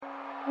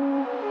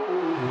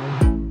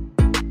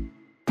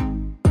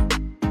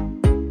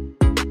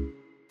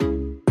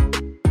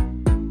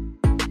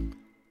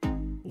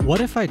What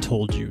if I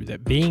told you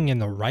that being in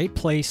the right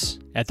place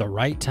at the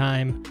right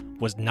time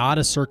was not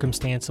a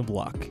circumstance of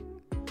luck?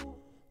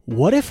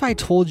 What if I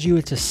told you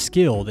it's a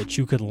skill that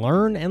you could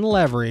learn and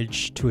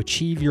leverage to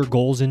achieve your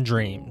goals and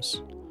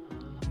dreams?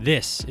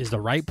 This is the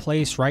Right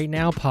Place Right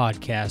Now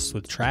podcast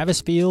with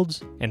Travis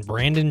Fields and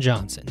Brandon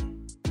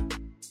Johnson.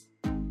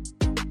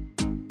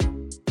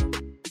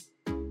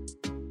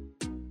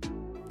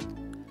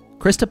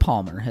 Krista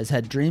Palmer has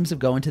had dreams of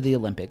going to the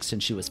Olympics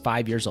since she was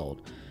 5 years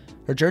old.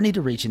 Her journey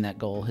to reaching that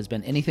goal has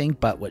been anything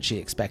but what she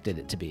expected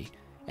it to be.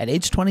 At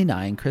age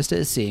 29, Krista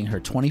is seeing her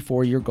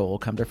 24-year goal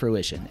come to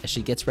fruition as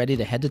she gets ready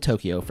to head to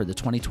Tokyo for the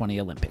 2020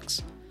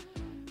 Olympics.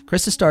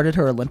 Krista started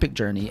her Olympic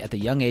journey at the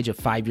young age of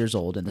 5 years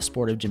old in the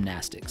sport of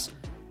gymnastics.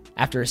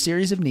 After a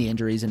series of knee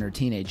injuries in her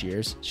teenage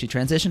years, she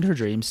transitioned her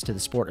dreams to the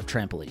sport of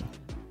trampoline.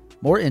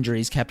 More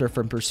injuries kept her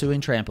from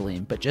pursuing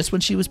trampoline, but just when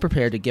she was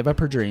prepared to give up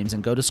her dreams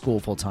and go to school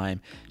full-time,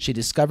 she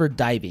discovered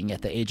diving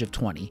at the age of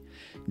 20.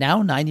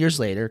 Now, 9 years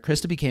later,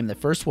 Krista became the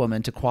first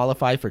woman to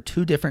qualify for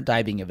 2 different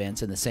diving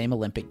events in the same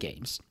Olympic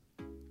Games.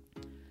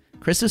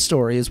 Krista's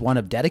story is one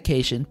of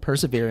dedication,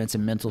 perseverance,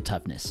 and mental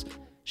toughness.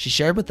 She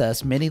shared with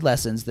us many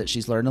lessons that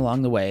she's learned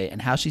along the way and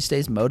how she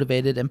stays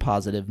motivated and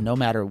positive no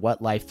matter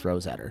what life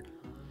throws at her.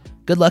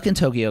 Good luck in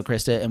Tokyo,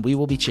 Krista, and we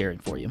will be cheering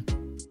for you.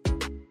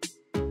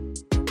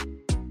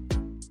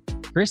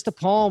 Krista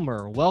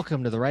Palmer,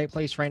 welcome to the Right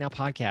Place Right Now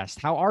podcast.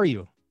 How are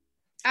you?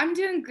 I'm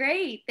doing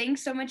great.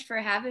 Thanks so much for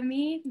having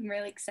me. I'm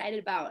really excited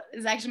about it.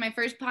 It's actually my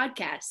first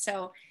podcast.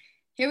 So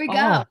here we go.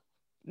 Oh,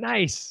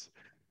 nice.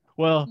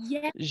 Well,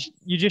 yeah.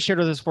 You just shared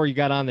with us before you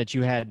got on that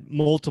you had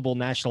multiple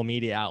national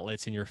media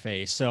outlets in your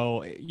face.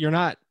 So you're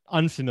not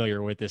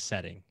unfamiliar with this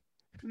setting.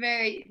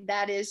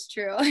 That is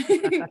true.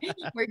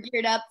 We're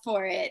geared up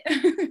for it.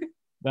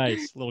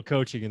 Nice. A little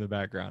coaching in the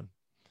background.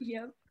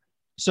 Yep.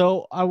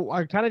 So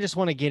I kind of just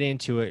want to get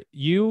into it.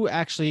 You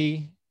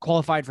actually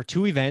qualified for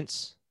 2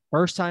 events.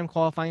 First time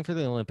qualifying for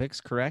the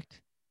Olympics, correct?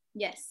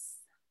 Yes.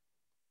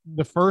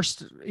 The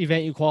first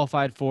event you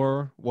qualified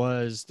for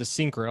was the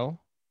synchro,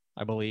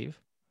 I believe.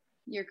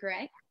 You're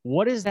correct.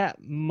 What is that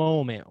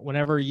moment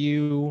whenever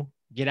you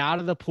get out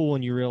of the pool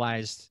and you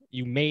realized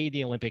you made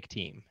the Olympic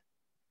team?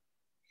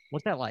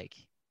 What's that like?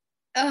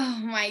 Oh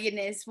my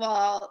goodness.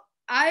 Well,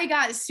 I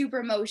got super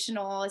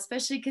emotional,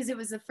 especially because it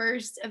was the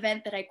first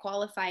event that I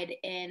qualified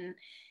in.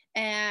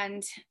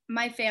 And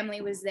my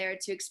family was there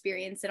to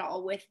experience it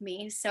all with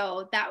me.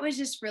 So that was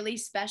just really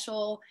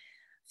special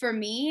for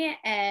me.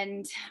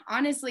 And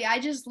honestly, I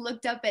just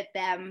looked up at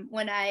them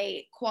when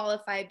I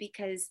qualified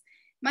because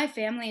my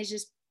family has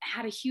just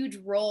had a huge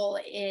role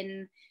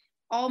in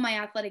all my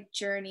athletic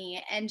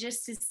journey. And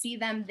just to see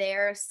them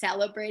there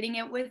celebrating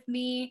it with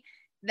me,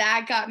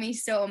 that got me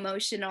so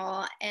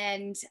emotional.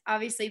 And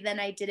obviously then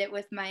I did it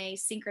with my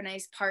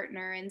synchronized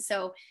partner. And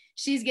so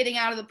she's getting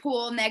out of the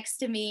pool next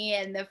to me.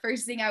 And the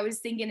first thing I was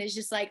thinking is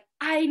just like,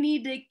 I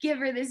need to give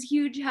her this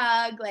huge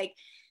hug, like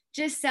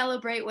just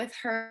celebrate with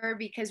her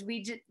because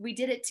we did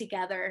it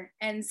together.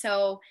 And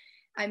so,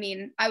 I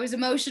mean, I was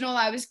emotional.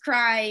 I was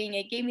crying.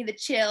 It gave me the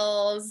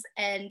chills.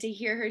 And to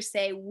hear her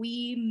say,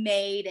 we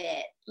made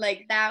it,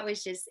 like that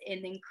was just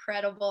an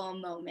incredible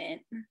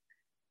moment.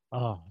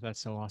 Oh, that's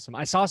so awesome.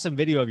 I saw some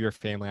video of your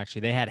family,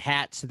 actually. They had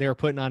hats they were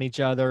putting on each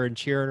other and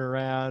cheering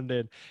around.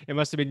 And it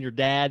must have been your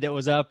dad that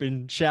was up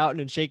and shouting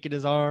and shaking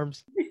his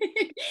arms.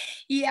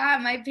 Yeah,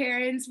 my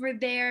parents were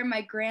there.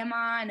 My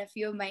grandma and a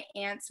few of my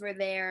aunts were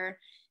there.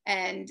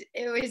 And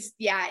it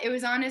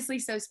was honestly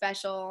so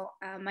special.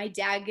 My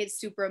dad gets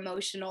super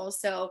emotional.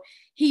 So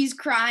he's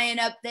crying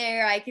up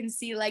there. I can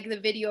see like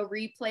the video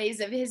replays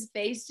of his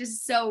face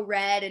just so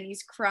red and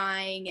he's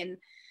crying. And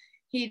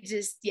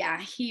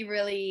he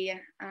really,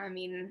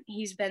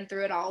 he's been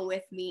through it all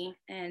with me,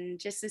 and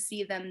just to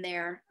see them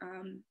there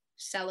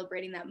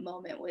celebrating that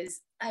moment was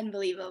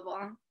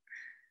unbelievable.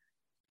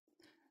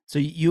 So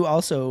you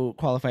also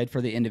qualified for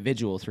the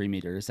individual 3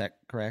 meter, is that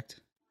correct?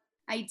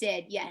 I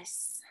did,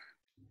 yes.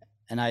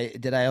 And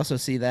I also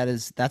see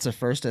that's a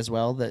first as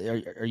well.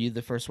 Are you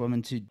the first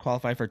woman to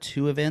qualify for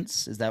 2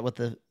 events? Is that what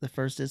the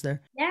first is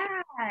there? Yeah.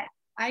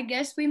 I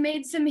guess we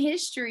made some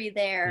history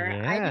there.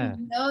 Yeah. I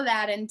didn't know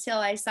that until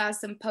I saw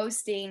some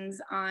postings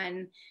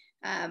on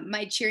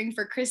my Cheering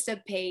for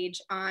Krista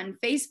page on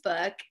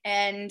Facebook,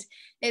 and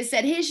it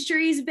said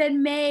history's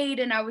been made,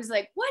 and I was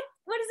like, what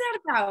is that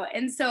about?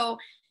 And so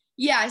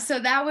so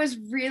that was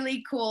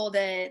really cool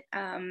to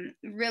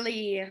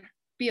really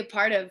be a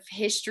part of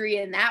history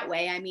in that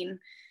way. I mean,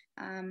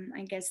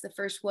 I guess the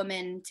first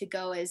woman to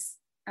go is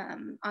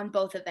on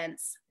both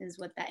events is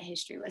what that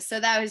history was. So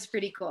that was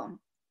pretty cool.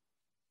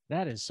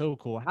 That is so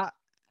cool.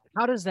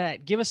 How does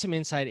that give us some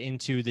insight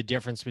into the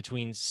difference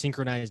between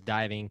synchronized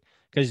diving?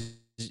 Because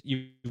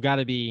you've got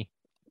to be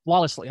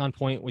flawlessly on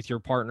point with your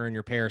partner and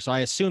your pair. So I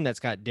assume that's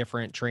got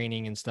different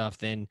training and stuff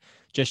than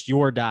just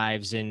your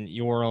dives and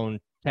your own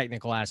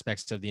technical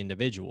aspects of the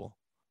individual.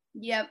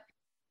 Yep.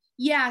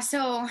 Yeah,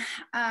 so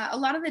a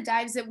lot of the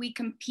dives that we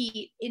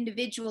compete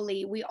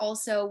individually, we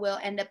also will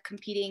end up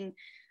competing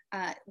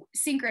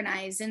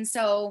synchronized. And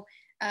so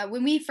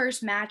when we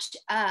first matched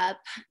up,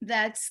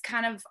 that's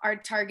kind of our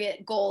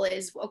target goal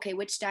is, okay,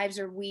 which dives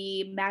are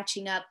we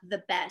matching up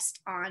the best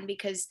on?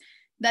 Because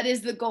that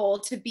is the goal,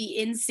 to be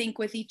in sync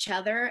with each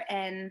other,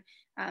 and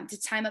to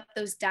time up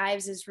those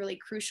dives is really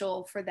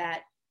crucial for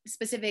that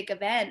specific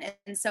event.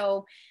 And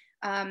so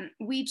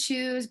we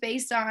choose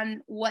based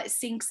on what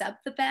syncs up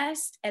the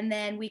best, and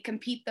then we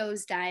compete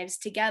those dives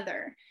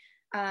together.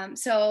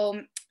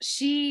 So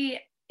she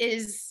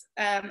is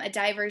a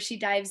diver. She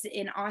dives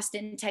in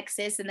Austin,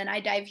 Texas, and then I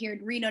dive here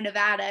in Reno,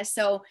 Nevada.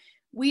 So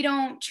we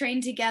don't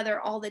train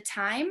together all the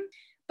time,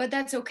 but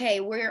that's okay.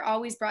 We're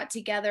always brought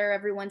together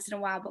every once in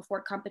a while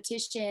before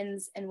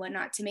competitions and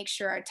whatnot to make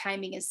sure our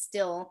timing is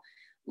still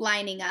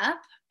lining up.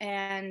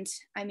 And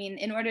I mean,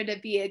 in order to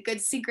be a good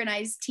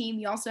synchronized team,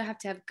 you also have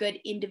to have good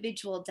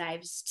individual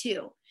dives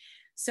too.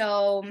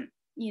 So,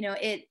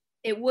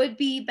 it would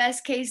be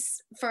best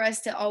case for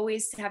us to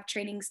always have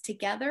trainings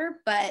together,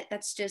 but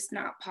that's just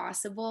not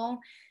possible.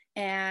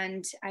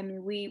 And I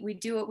mean, we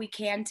do what we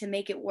can to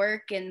make it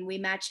work, and we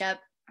match up.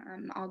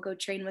 I'll go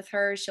train with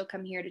her. She'll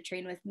come here to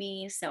train with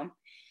me. So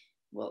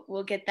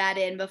we'll get that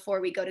in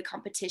before we go to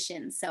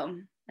competition. So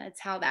that's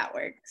how that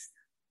works.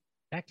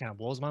 That kind of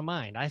blows my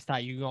mind. I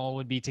thought you all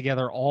would be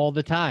together all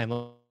the time.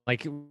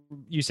 Like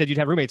you said, you'd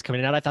have roommates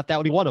coming in and out. I thought that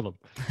would be one of them.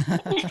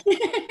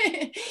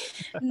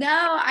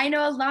 No, I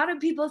know a lot of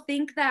people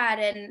think that,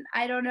 and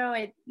I don't know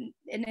it,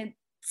 and it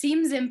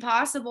seems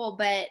impossible,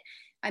 but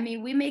I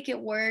mean, we make it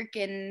work,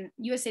 and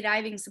USA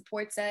Diving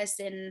supports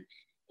us in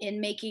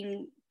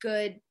making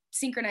good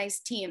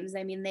synchronized teams.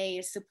 I mean,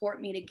 they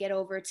support me to get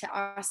over to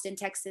Austin,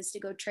 Texas to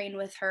go train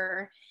with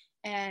her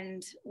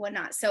and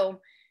whatnot. So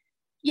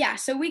yeah,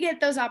 so we get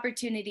those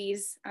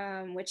opportunities,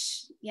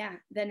 which, yeah,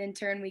 then in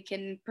turn we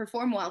can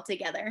perform well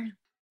together.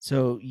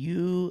 So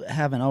you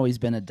haven't always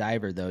been a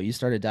diver, though. You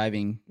started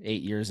diving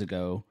 8 years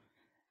ago,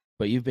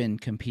 but you've been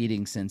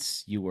competing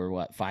since you were,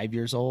 what, 5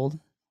 years old?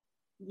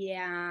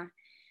 Yeah.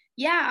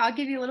 Yeah, I'll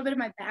give you a little bit of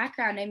my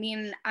background. I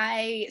mean,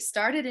 I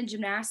started in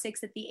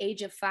gymnastics at the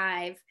age of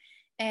 5.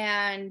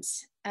 And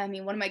I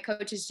mean, one of my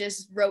coaches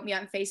just wrote me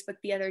on Facebook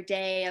the other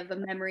day of a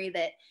memory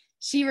that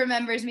she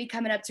remembers me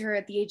coming up to her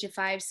at the age of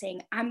 5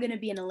 saying, I'm going to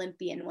be an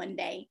Olympian one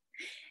day.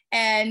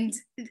 And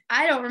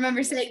I don't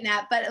remember saying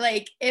that, but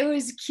like, it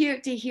was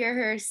cute to hear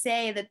her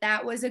say that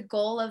that was a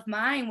goal of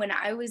mine when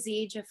I was the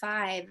age of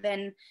 5.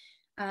 And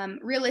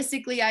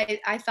realistically,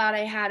 I thought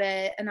I had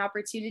an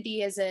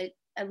opportunity as a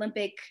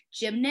Olympic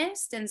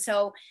gymnast. And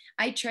so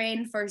I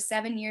trained for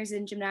 7 years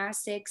in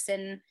gymnastics,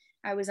 and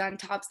I was on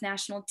TOPS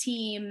national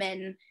team,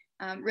 and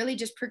really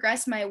just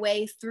progressed my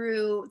way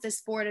through the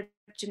sport of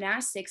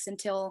gymnastics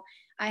until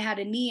I had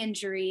a knee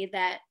injury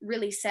that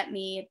really set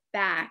me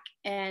back.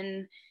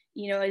 And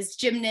as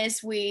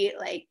gymnasts, we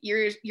like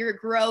your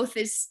growth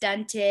is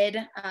stunted.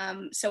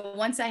 So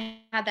once I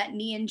had that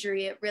knee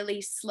injury, it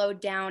really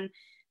slowed down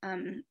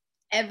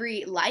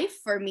every life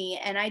for me,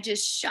 and I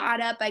just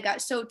shot up. I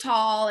got so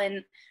tall,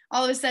 and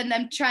all of a sudden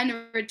I'm trying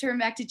to return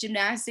back to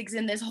gymnastics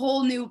in this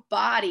whole new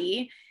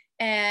body.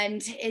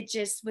 And it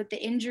just, with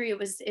the injury,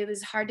 it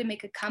was hard to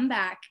make a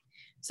comeback.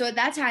 So at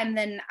that time,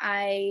 then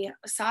I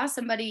saw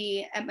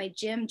somebody at my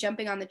gym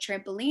jumping on the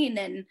trampoline,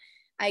 and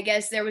I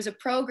guess there was a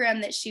program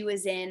that she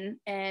was in,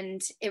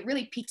 and it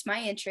really piqued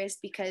my interest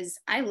because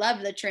I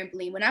love the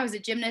trampoline. When I was a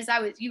gymnast,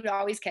 you would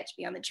always catch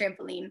me on the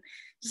trampoline.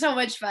 So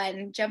much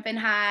fun, jumping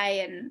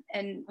high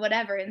and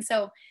whatever. And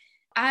so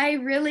I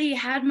really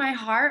had my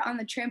heart on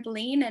the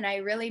trampoline, and I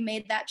really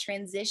made that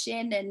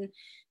transition and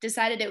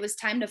decided it was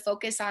time to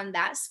focus on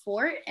that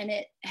sport. And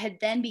it had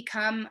then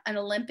become an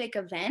Olympic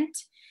event.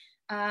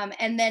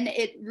 And then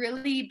it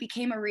really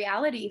became a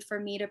reality for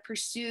me to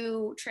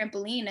pursue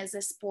trampoline as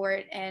a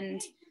sport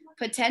and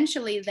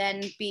potentially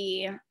then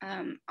be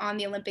on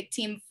the Olympic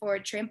team for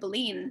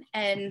trampoline.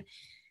 And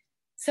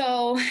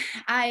so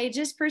I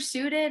just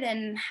pursued it,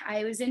 and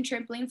I was in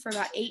trampoline for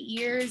about 8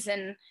 years.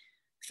 And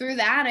through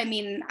that, I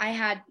mean, I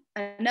had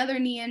another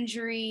knee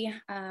injury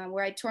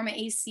where I tore my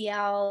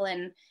ACL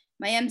and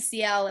my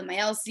MCL and my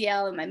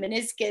LCL and my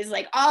meniscus,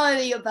 like all of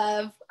the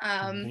above.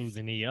 Blew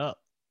the knee up.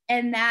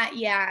 And that,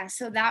 yeah,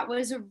 so that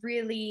was a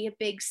really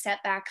big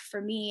setback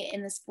for me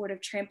in the sport of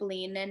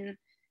trampoline. And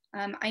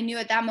I knew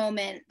at that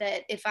moment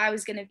that if I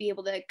was going to be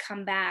able to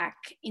come back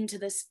into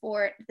the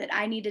sport, that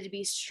I needed to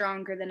be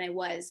stronger than I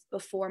was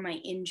before my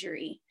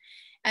injury.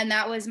 And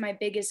that was my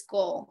biggest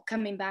goal,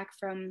 coming back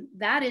from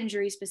that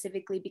injury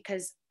specifically,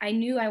 because I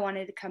knew I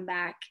wanted to come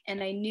back,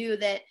 and I knew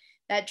that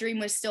that dream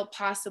was still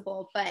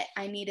possible, but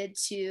I needed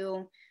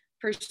to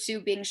pursue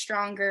being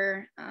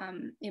stronger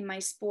in my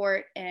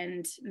sport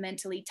and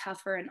mentally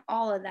tougher and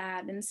all of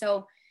that. And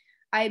so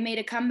I made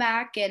a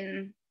comeback,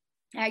 and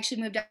I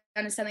actually moved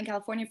down to Southern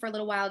California for a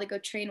little while to go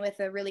train with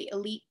a really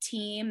elite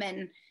team.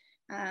 And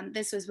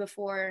this was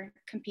before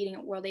competing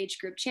at World Age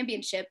Group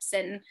Championships.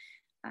 And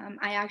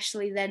I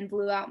actually then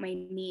blew out my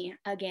knee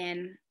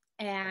again.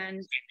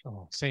 And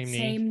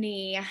same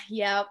knee.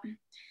 Yep.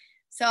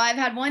 So I've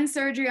had one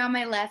surgery on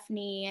my left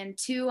knee and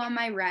two on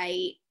my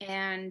right.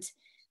 And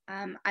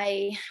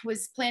I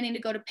was planning to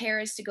go to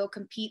Paris to go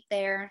compete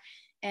there.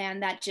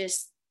 And that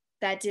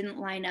didn't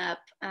line up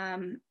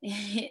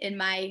in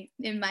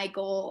my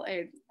goal,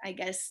 or I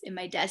guess in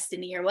my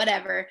destiny or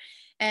whatever.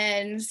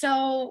 And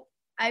so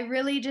I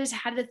really just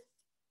had to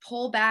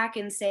pull back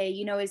and say,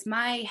 is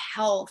my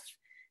health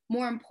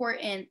more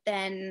important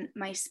than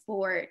my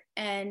sport?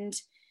 And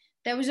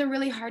that was a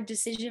really hard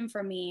decision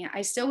for me.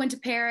 I still went to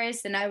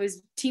Paris and I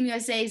was Team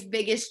USA's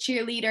biggest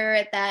cheerleader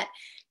at that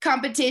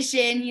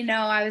competition.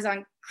 I was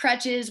on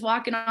crutches,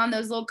 walking on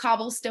those little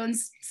cobblestone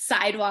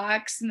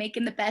sidewalks,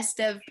 making the best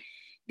of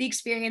the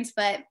experience,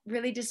 but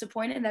really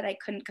disappointed that I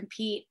couldn't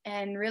compete.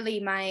 And really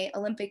my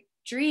Olympic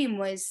dream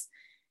was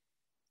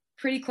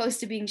pretty close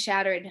to being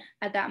shattered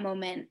at that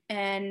moment.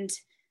 And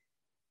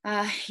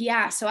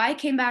so I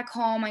came back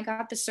home, I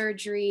got the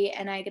surgery,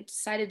 and I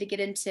decided to get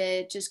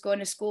into just going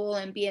to school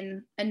and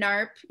being a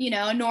NARP,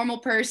 a normal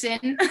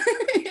person.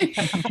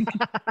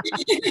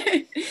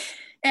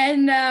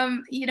 And,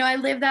 I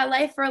lived that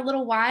life for a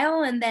little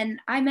while. And then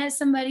I met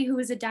somebody who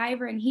was a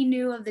diver, and he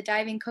knew of the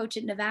diving coach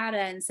at Nevada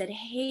and said,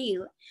 hey,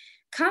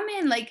 come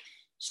in. Like,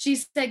 she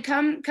said,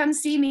 come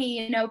see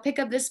me, pick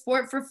up this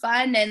sport for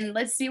fun and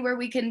let's see where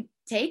we can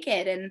take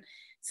it. And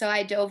so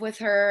I dove with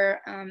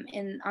her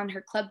on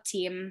her club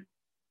team.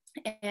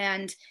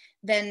 And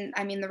then,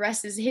 the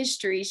rest is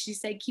history. She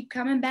said, keep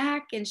coming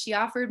back. And she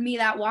offered me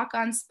that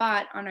walk-on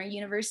spot on our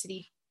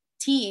university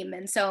team.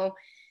 And so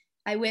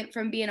I went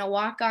from being a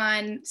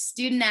walk-on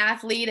student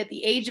athlete at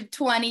the age of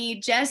 20,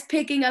 just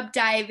picking up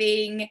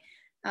diving,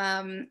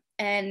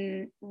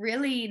 and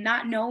really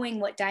not knowing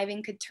what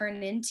diving could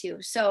turn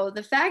into. So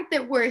the fact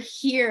that we're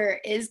here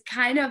is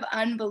kind of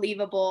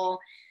unbelievable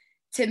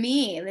to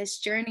me. This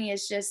journey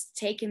has just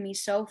taken me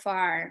so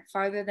far,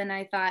 farther than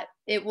I thought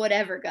it would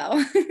ever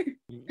go.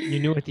 You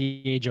knew at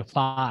the age of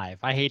 5.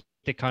 I hate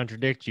to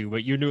contradict you,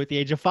 but you knew at the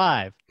age of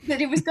 5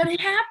 that it was going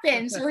to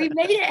happen. So we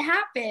made it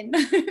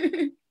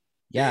happen.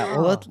 Yeah.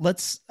 Well,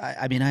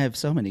 I have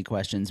so many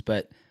questions,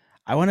 but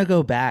I want to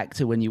go back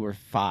to when you were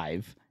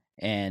 5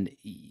 and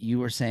you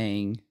were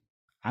saying,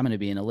 I'm going to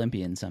be an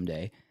Olympian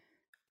someday.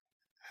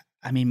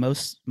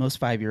 Most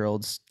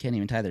 5-year-olds can't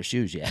even tie their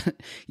shoes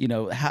yet.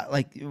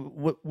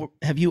 What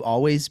have you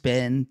always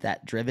been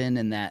that driven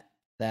and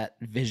that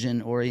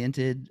vision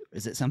oriented?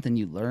 Is it something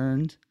you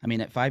learned?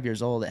 At 5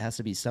 years old, it has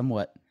to be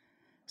somewhat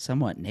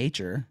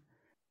nature.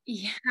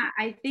 Yeah,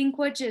 I think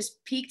what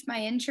just piqued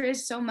my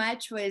interest so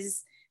much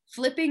was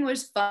flipping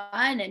was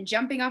fun, and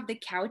jumping off the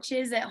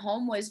couches at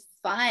home was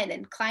fun,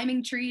 and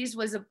climbing trees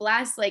was a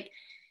blast.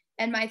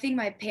 And I think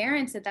my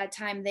parents at that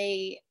time,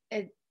 they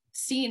had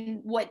seen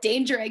what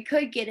danger I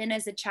could get in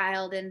as a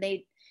child. And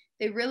they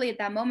really at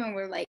that moment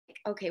were like,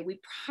 okay,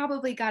 we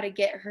probably got to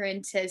get her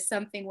into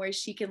something where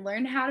she can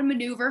learn how to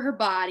maneuver her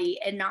body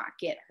and not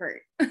get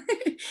hurt.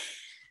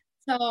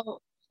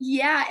 So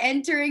yeah,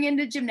 entering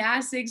into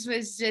gymnastics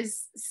was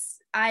just,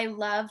 I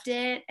loved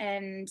it.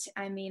 And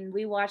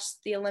we watched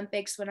the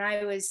Olympics when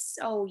I was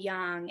so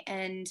young,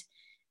 and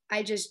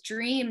I just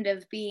dreamed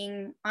of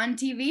being on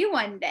TV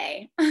one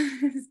day.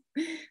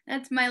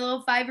 That's my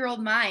little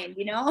 5-year-old mind,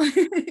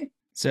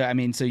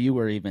 So, so you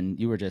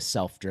were just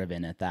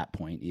self-driven at that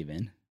point,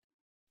 even.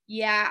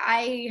 Yeah,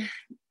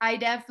 I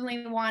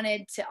definitely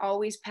wanted to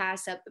always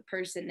pass up the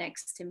person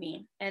next to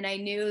me. And I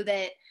knew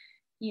that,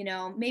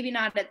 maybe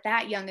not at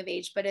that young of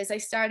age, but as I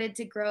started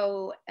to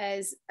grow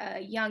as a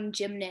young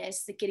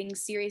gymnast, getting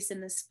serious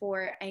in the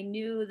sport, I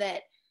knew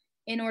that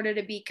in order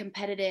to be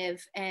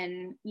competitive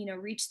and,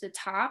 reach the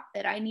top,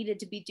 that I needed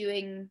to be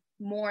doing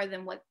more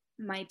than what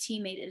my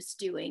teammate is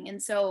doing.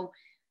 And so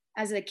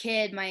as a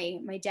kid,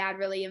 my dad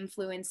really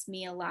influenced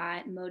me a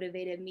lot,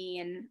 motivated me.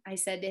 And I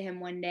said to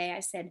him one day, I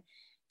said,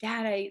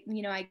 Dad, I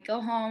went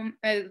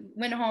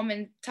home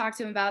and talked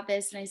to him about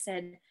this. And I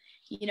said,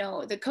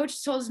 the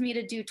coach told me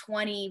to do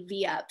 20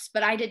 V-ups,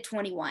 but I did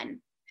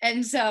 21.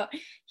 And so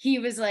he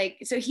was like,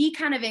 so he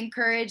kind of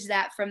encouraged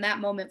that from that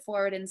moment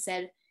forward and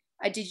said,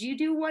 did you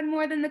do one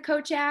more than the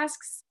coach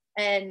asks?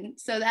 And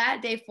so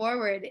that day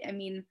forward,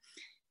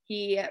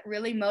 he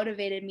really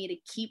motivated me to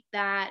keep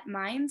that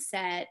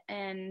mindset,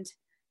 and,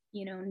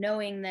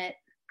 knowing that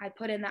I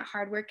put in that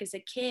hard work as a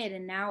kid,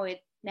 and now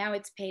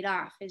it's paid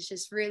off. It's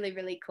just really,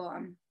 really cool.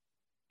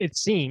 It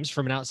seems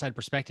from an outside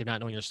perspective, not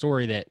knowing your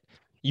story, that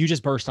you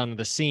just burst onto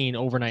the scene,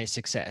 overnight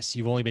success.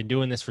 You've only been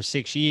doing this for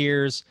 6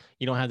 years.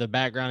 You don't have the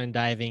background in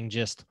diving,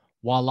 just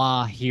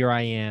voila, here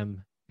I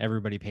am.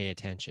 Everybody pay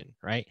attention,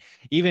 right?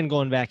 Even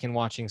going back and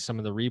watching some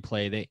of the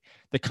replay,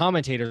 the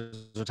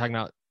commentators were talking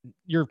about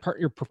your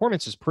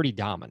performance is pretty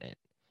dominant.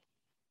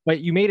 But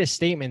you made a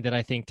statement that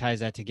I think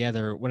ties that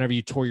together whenever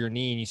you tore your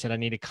knee and you said, I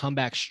need to come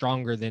back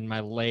stronger than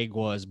my leg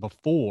was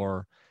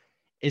before.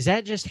 Is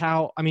that just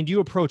how, do you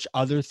approach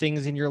other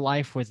things in your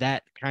life with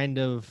that kind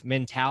of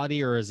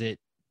mentality, or is it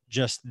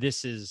just,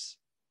 this is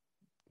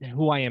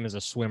who I am as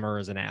a swimmer,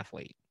 as an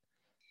athlete?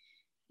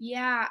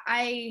 Yeah,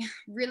 I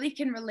really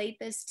can relate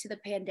this to the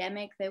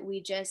pandemic that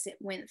we just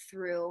went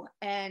through.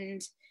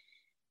 And,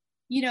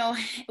 you know,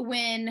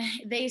 when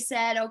they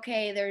said,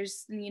 okay,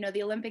 there's, you know,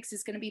 the Olympics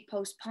is going to be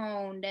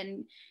postponed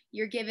and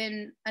you're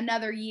given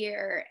another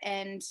year.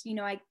 And, you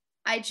know,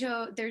 I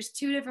chose, there's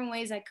two different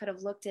ways I could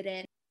have looked at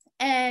it.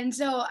 And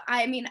so,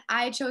 I mean,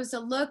 I chose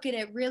to look at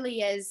it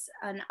really as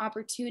an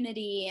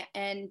opportunity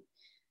and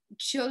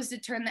chose to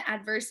turn the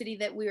adversity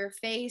that we were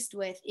faced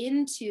with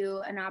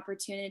into an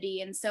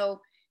opportunity. And so,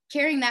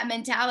 carrying that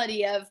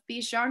mentality of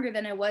be stronger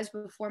than I was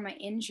before my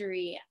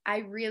injury, I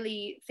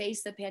really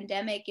faced the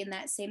pandemic in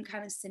that same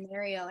kind of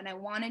scenario. And I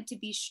wanted to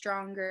be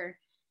stronger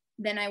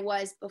than I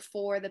was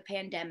before the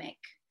pandemic.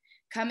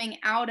 Coming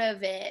out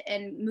of it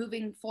and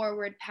moving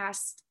forward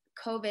past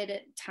COVID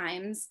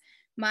times,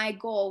 my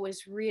goal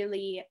was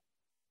really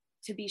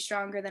to be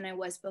stronger than I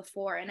was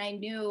before. And I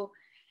knew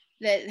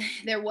that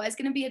there was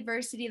going to be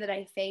adversity that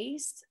I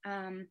faced.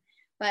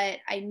 But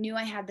I knew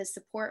I had the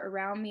support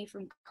around me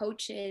from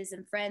coaches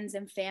and friends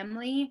and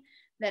family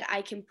that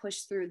I can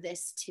push through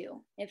this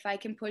too. If I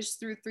can push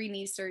through 3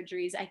 knee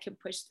surgeries, I can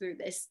push through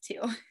this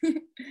too.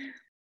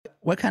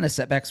 What kind of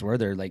setbacks were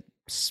there, like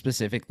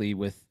specifically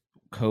with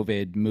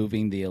COVID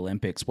moving the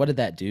Olympics? What did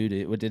that do?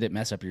 Did it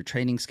mess up your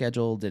training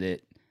schedule? I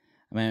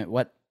mean,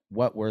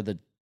 what were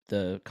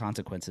the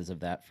consequences of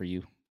that for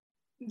you?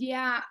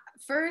 Yeah,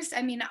 first,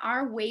 I mean,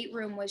 our weight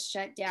room was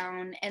shut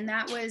down, and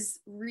that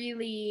was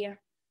really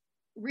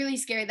really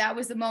scary. That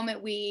was the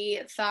moment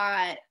we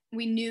thought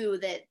we knew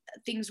that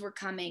things were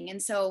coming.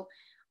 And so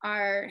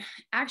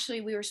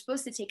we were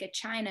supposed to take a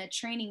China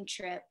training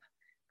trip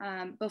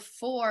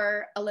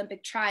before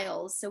Olympic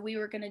trials. So we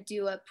were going to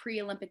do a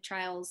pre-Olympic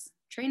trials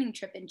training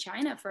trip in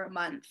China for a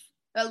month,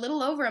 a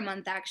little over a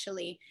month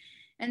actually.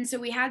 And so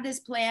we had this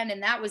plan,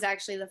 and that was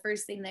actually the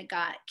first thing that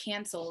got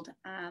canceled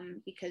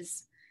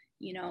because,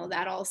 you know,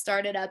 that all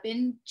started up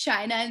in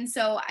China. And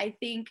so I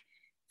think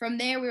from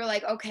there, we were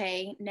like,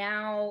 okay,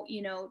 now,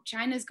 you know,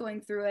 China's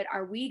going through it.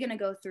 Are we going to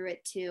go through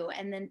it too?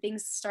 And then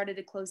things started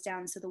to close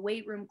down. So the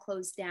weight room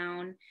closed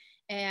down,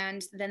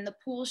 and then the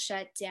pool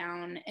shut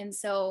down. And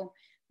so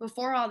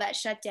before all that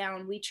shut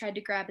down, we tried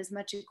to grab as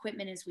much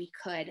equipment as we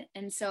could.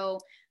 And so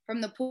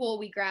from the pool,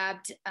 we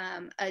grabbed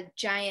a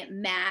giant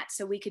mat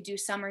so we could do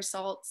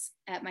somersaults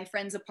at my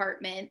friend's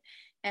apartment.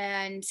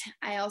 And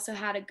I also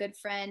had a good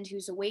friend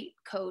who's a weight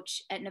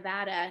coach at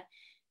Nevada,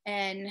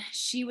 and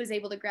she was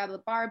able to grab a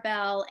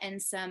barbell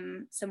and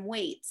some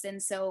weights. And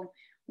so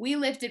we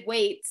lifted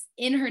weights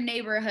in her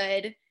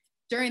neighborhood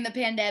during the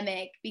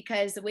pandemic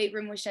because the weight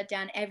room was shut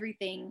down.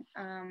 Everything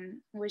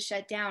was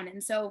shut down.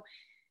 And so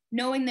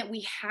knowing that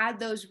we had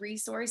those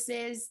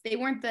resources, they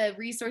weren't the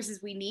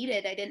resources we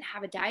needed. I didn't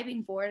have a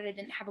diving board, I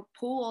didn't have a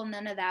pool,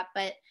 none of that,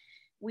 but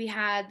we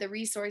had the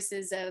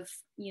resources of,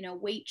 you know,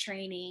 weight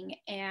training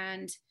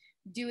and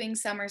doing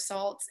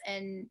somersaults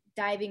and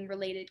diving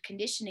related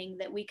conditioning,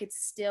 that we could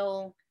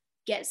still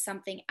get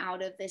something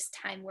out of this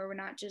time where we're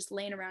not just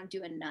laying around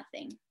doing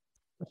nothing.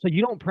 So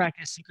you don't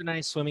practice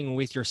synchronized swimming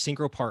with your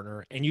synchro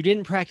partner, and you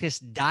didn't practice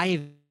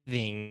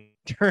diving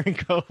during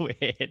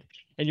COVID,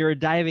 and you're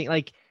diving.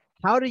 Like,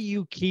 how do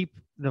you keep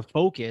the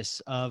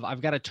focus of,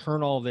 I've got to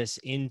turn all this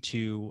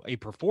into a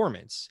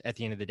performance at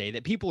the end of the day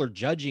that people are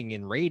judging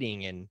and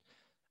rating, and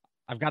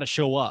I've got to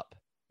show up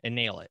and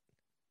nail it?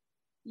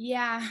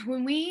 Yeah,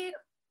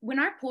 when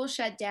our pool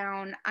shut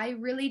down, I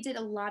really did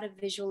a lot of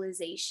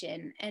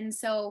visualization. And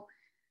so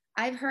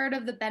I've heard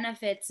of the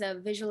benefits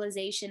of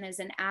visualization as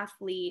an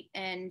athlete,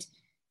 and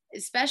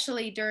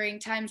especially during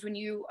times when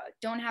you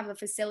don't have a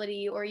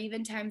facility, or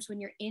even times when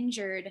you're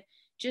injured,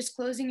 just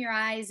closing your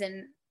eyes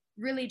and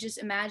really just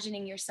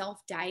imagining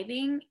yourself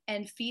diving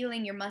and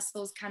feeling your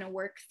muscles kind of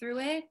work through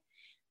it.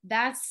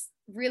 That's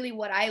really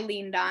what I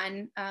leaned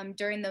on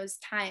during those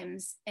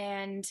times.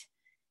 And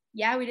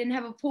yeah, we didn't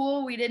have a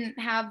pool. We didn't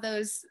have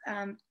those,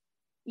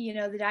 you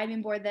know, the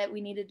diving board that we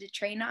needed to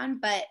train on,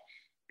 but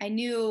I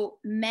knew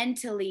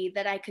mentally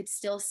that I could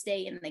still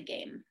stay in the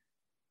game.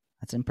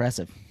 That's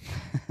impressive.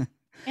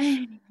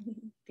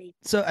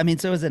 So, I mean,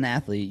 so as an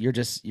athlete,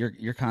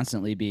 you're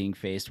constantly being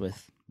faced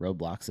with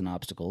roadblocks and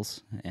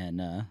obstacles.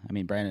 And, I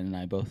mean, Brandon and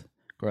I both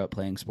grew up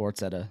playing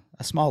sports at a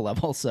small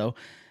level. So,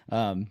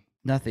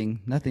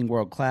 nothing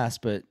world class,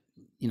 but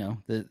you know,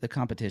 the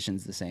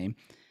competition's the same,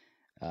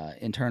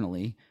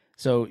 internally.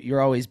 So you're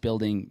always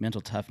building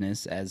mental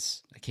toughness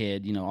as a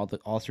kid, you know,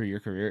 all through your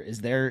career.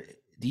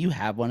 Do you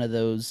have one of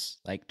those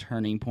like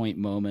turning point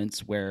moments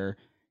where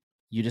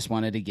you just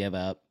wanted to give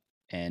up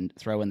and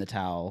throw in the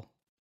towel,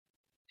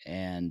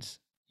 and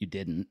you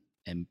didn't,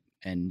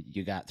 and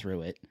you got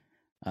through it?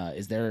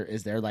 Is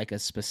there like a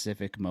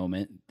specific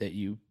moment that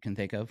you can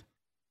think of?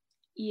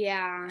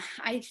 Yeah,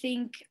 I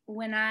think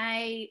when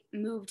I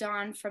moved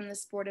on from the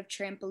sport of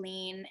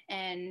trampoline,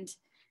 and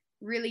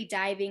really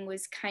diving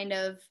was kind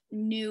of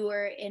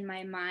newer in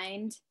my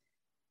mind.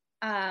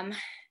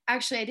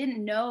 Actually, I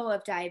didn't know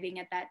of diving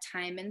at that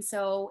time. And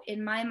so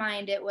in my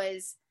mind,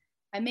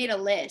 I made a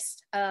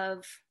list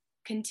of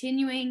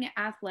continuing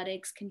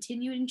athletics,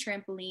 continuing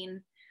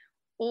trampoline,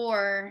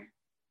 or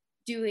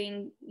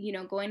doing, you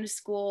know, going to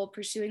school,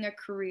 pursuing a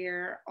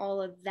career,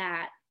 all of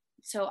that.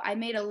 so I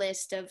made a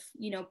list of,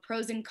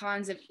 pros and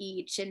cons of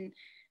each, and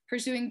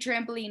pursuing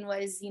trampoline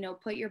was,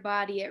 put your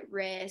body at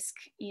risk,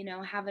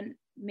 having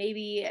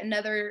maybe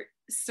another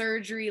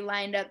surgery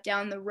lined up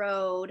down the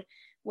road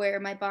where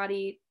my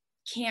body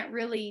can't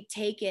really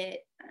take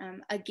it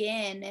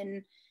again.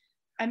 And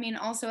I mean,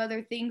 also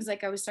other things,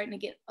 like I was starting to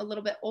get a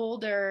little bit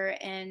older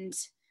and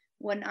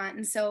whatnot.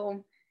 And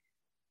so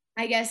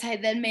I guess I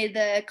then made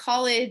the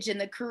college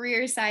and the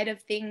career side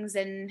of things.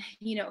 And,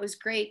 it was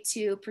great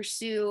to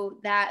pursue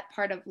that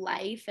part of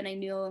life. And I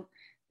knew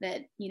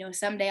that,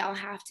 someday I'll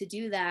have to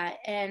do that.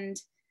 And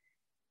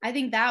I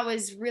think that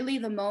was really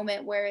the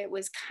moment where it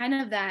was kind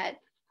of that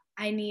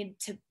I need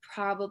to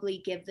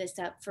probably give this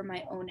up for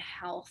my own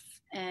health.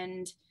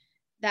 And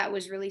that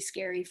was really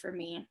scary for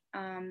me.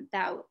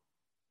 That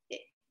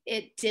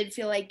it did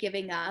feel like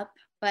giving up,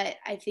 but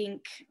I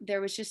think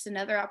there was just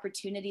another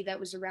opportunity that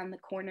was around the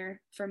corner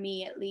for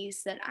me, at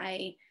least, that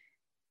I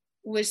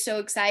was so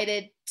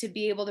excited to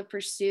be able to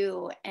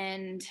pursue.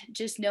 And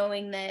just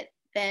knowing that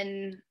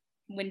then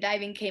when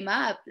diving came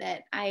up,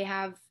 that I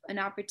have an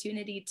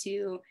opportunity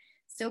to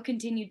still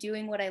continue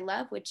doing what I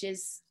love, which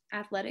is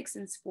athletics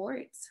and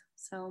sports.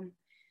 So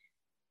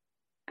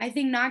I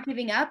think not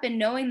giving up and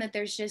knowing that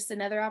there's just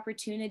another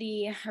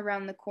opportunity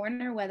around the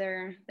corner,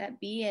 whether that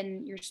be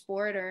in your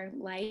sport or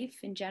life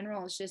in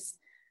general, is just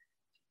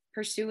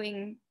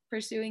pursuing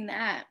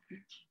that.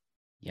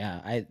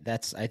 Yeah,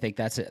 I think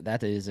that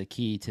is a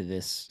key to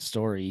this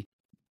story.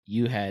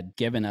 You had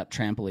given up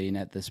trampoline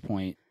at this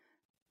point.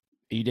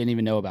 You didn't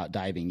even know about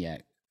diving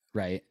yet,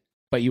 right?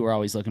 But you were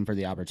always looking for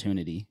the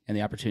opportunity, and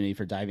the opportunity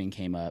for diving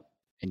came up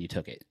and you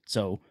took it.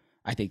 So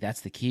I think that's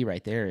the key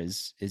right there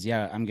is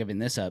yeah, I'm giving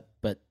this up,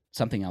 but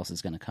something else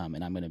is going to come,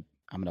 and I'm going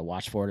to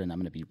watch for it, and I'm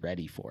going to be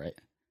ready for it.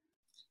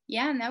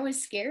 Yeah, and that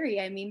was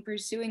scary. I mean,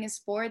 pursuing a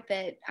sport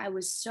that I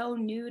was so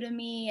new to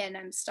me, and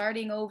I'm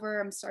starting over,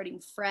 I'm starting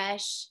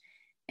fresh,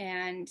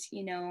 and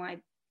I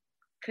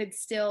could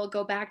still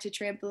go back to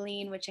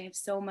trampoline, which I have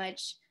so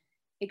much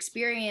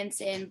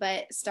experience in,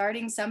 but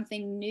starting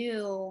something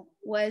new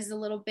was a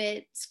little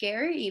bit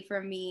scary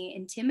for me,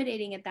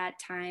 intimidating at that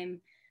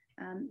time.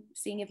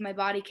 Seeing if my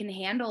body can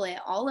handle it,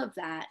 all of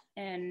that.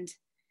 And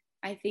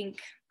I think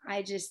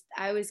I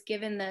was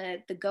given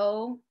the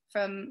go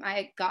from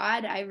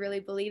God. I really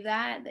believe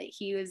that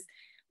he was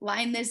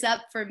lined this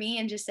up for me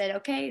and just said,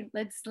 okay,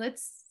 let's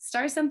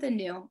start something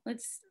new.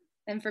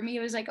 And for me,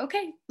 it was like,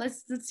 okay,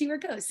 let's see where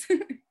it goes.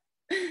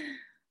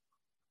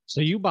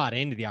 So you bought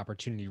into the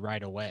opportunity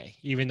right away,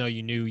 even though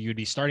you knew you'd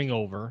be starting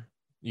over.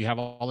 You have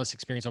all this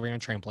experience over here on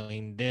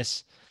trampoline.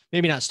 This,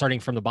 maybe not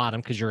starting from the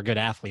bottom because you're a good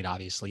athlete,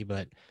 obviously,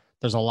 but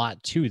there's a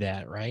lot to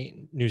that, right?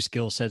 New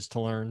skill sets to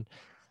learn.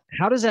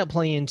 How does that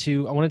play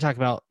into, I want to talk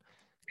about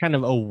kind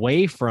of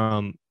away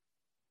from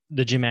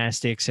the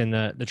gymnastics and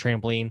the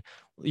trampoline,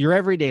 your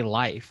everyday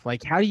life.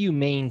 Like, how do you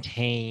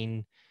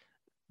maintain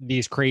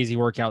these crazy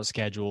workout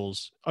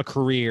schedules, a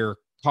career,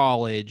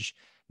 college,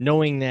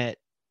 knowing that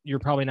you're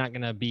probably not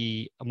going to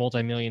be a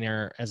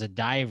multimillionaire as a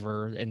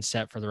diver and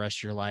set for the rest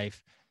of your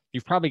life?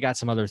 You've probably got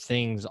some other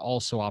things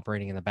also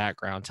operating in the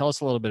background. Tell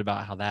us a little bit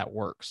about how that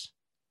works.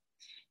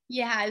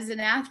 Yeah, as an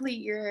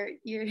athlete, you're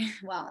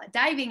well, a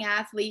diving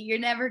athlete, you're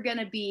never going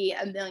to be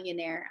a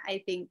millionaire.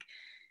 I think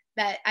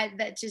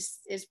that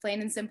just is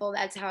plain and simple.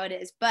 That's how it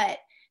is. But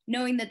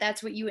knowing that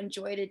that's what you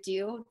enjoy to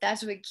do,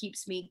 that's what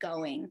keeps me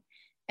going.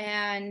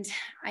 And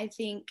I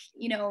think,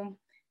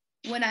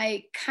 when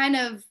I kind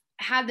of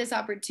had this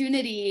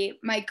opportunity,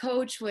 my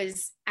coach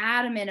was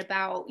adamant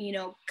about,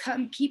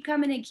 keep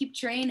coming and keep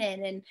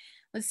training, and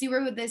let's see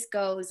where this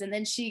goes. And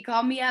then she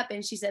called me up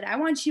and she said, I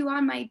want you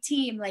on my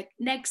team like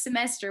next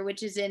semester,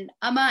 which is in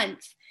a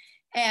month.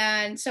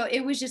 And so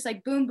it was just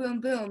like, boom, boom,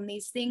 boom.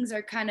 These things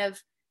are kind of,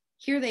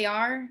 here they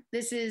are.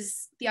 This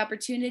is the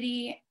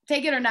opportunity.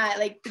 Take it or not.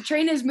 Like, the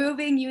train is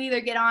moving. You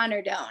either get on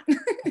or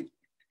don't.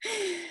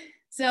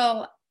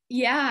 So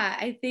yeah,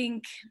 I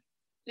think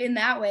in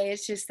that way,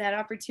 it's just that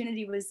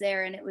opportunity was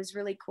there, and it was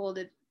really cool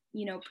to,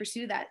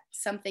 pursue that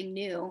something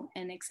new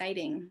and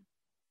exciting.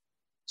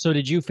 So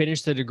did you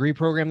finish the degree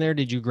program there?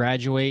 Did you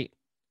graduate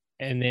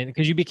and then,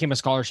 because you became a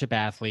scholarship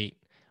athlete,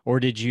 or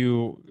did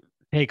you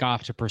take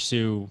off to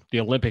pursue the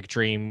Olympic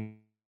dream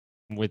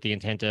with the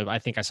intent of, I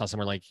think I saw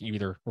somewhere like you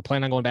either were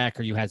planning on going back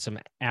or you had some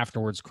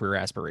afterwards career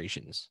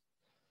aspirations?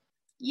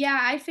 Yeah,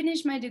 I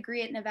finished my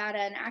degree at Nevada,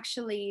 and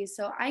actually,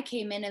 so I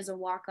came in as a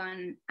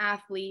walk-on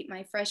athlete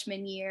my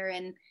freshman year,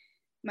 and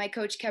my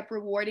coach kept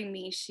rewarding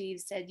me. She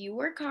said, you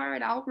work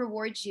hard, I'll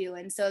reward you.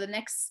 And so the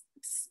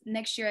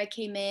next year I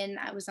came in,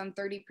 I was on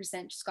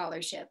 30%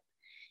 scholarship.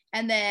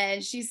 And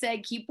then she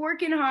said, keep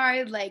working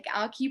hard, like,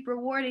 I'll keep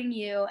rewarding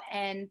you.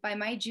 And by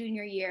my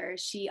junior year,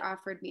 she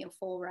offered me a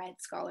full ride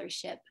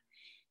scholarship.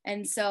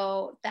 And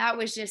so that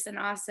was just an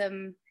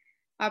awesome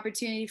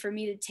opportunity for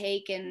me to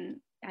take. And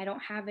I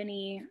don't have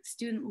any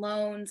student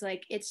loans.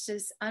 Like, it's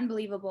just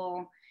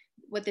unbelievable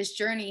what this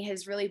journey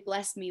has really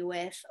blessed me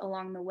with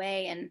along the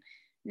way. And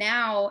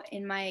now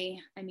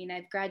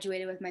I've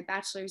graduated with my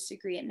bachelor's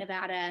degree at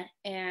Nevada.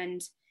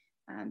 And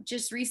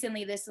just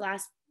recently, this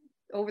last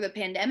over the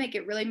pandemic,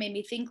 it really made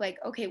me think like,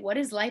 okay, what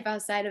is life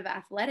outside of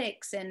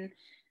athletics? And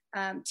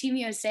Team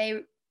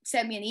USA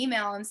sent me an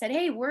email and said,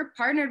 hey, we're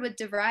partnered with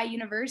DeVry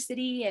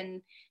University.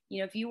 And,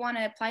 if you want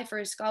to apply for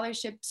a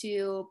scholarship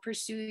to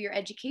pursue your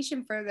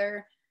education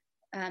further,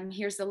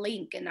 here's the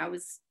link. And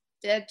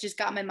that just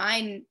got my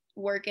mind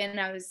working.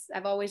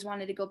 I've always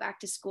wanted to go back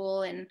to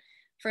school and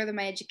further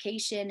my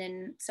education.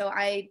 And so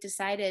I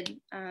decided,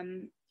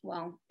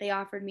 they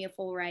offered me a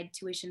full ride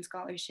tuition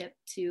scholarship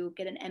to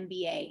get an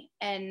MBA.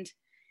 And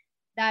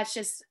that's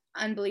just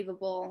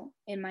unbelievable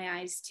in my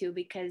eyes too,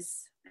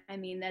 because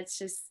that's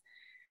just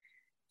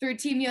through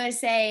Team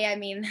USA.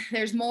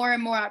 There's more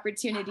and more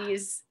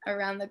opportunities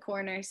around the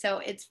corner. So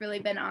it's really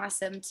been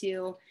awesome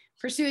to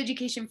pursue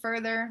education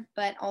further,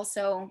 but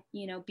also,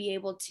 be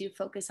able to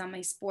focus on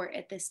my sport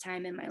at this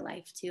time in my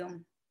life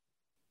too.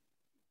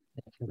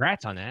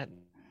 Congrats on that.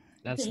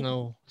 That's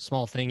no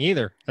small thing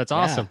either. That's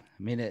awesome.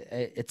 Yeah.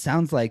 It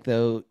sounds like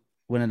though,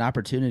 when an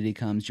opportunity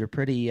comes, you're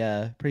pretty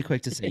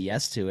quick to say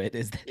yes to it.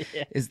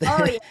 Is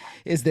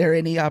there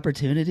any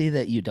opportunity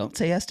that you don't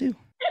say yes to?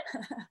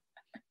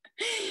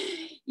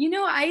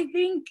 I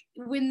think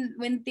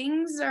when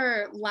things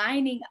are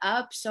lining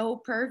up so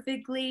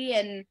perfectly,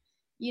 and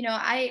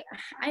I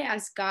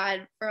ask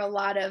God for a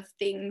lot of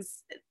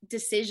things,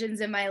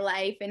 decisions in my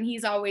life, and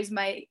he's always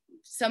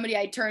somebody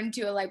I turn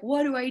to, like,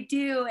 what do I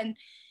do? And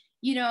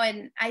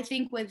and I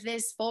think with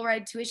this full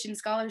ride tuition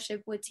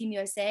scholarship with Team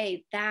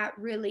USA, that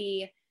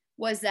really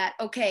was that,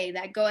 okay,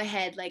 that go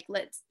ahead, like,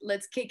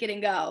 let's kick it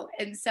and go.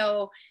 And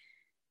so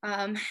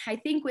I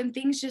think when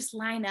things just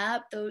line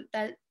up, though,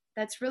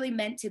 that's really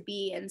meant to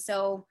be. And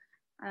so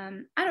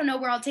I don't know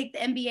where I'll take the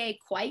MBA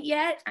quite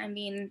yet.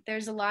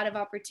 There's a lot of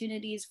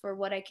opportunities for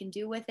what I can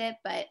do with it,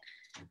 but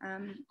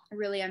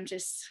really I'm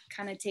just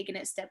kind of taking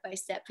it step by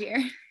step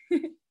here.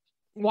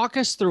 Walk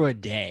us through a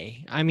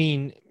day.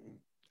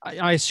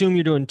 I assume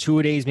you're doing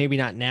 2-a-days, maybe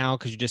not now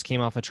because you just came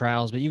off of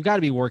trials, but you've got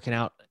to be working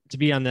out to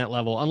be on that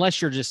level,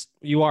 unless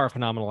you are a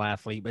phenomenal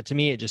athlete. But to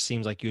me, it just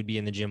seems like you would be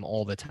in the gym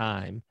all the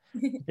time.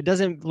 It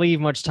doesn't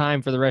leave much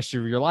time for the rest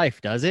of your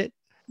life, does it?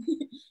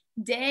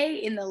 Day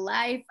in the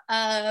life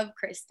of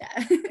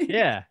Krista.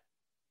 Yeah.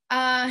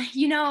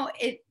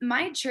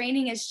 My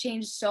training has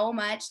changed so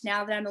much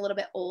now that I'm a little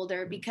bit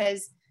older,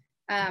 because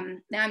now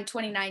I'm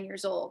 29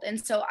 years old.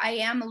 And so I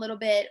am a little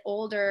bit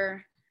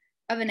older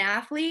of an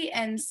athlete.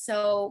 And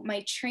so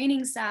my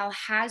training style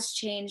has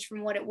changed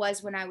from what it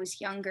was when I was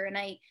younger. And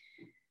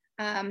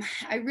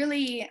I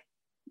really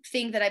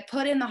think that I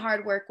put in the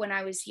hard work when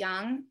I was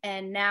young,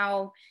 and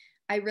now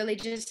I really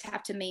just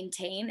have to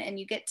maintain, and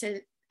you get to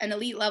an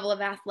elite level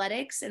of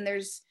athletics, and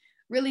there's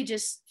really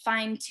just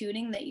fine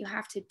tuning that you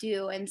have to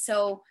do. And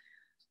so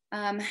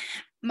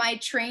my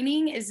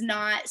training is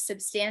not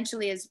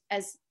substantially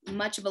as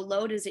much of a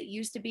load as it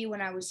used to be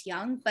when I was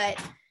young, but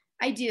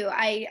I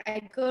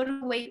go to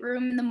the weight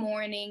room in the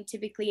morning,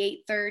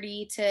 typically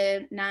 8:30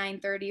 to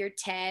 9:30 or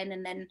 10.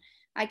 And then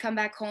I come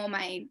back home,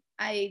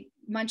 I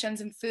munch on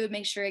some food,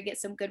 make sure I get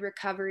some good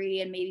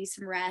recovery and maybe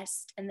some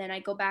rest. And then I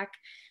go back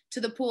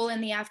to the pool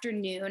in the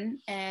afternoon,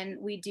 and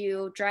we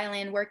do dry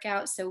land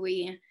workouts. So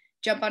we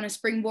jump on a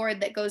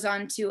springboard that goes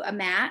onto a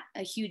mat,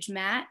 a huge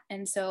mat.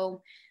 And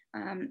so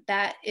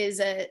that is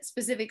a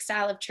specific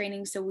style of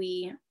training. So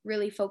we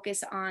really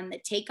focus on the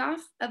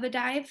takeoff of a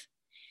dive.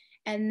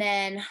 And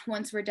then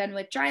once we're done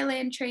with dry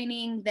land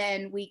training,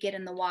 then we get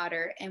in the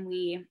water, and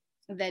we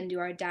then do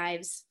our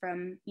dives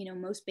from,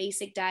 most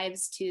basic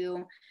dives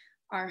to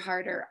our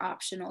harder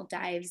optional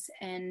dives.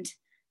 And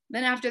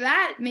then after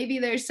that, maybe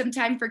there's some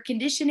time for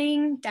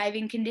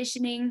diving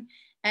conditioning.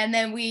 And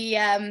then we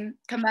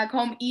come back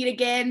home, eat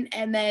again,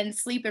 and then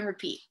sleep and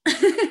repeat.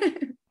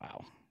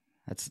 Wow.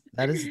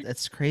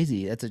 That's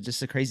crazy. That's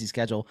just a crazy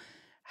schedule.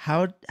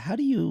 How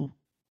do you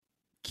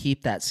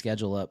keep that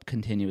schedule up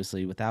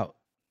continuously without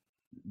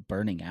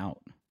burning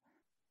out?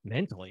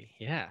 Mentally,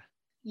 yeah.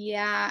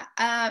 Yeah.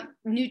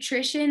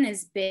 Nutrition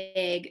is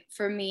big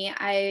for me.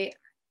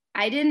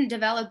 I didn't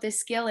develop this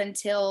skill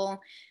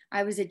until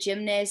I was a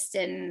gymnast,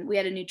 and we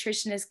had a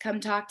nutritionist come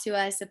talk to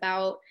us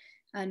about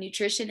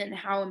nutrition and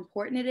how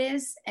important it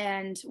is.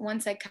 And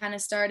once I kind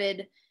of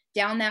started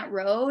down that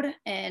road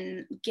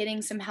and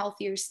getting some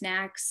healthier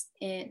snacks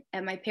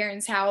at my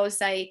parents'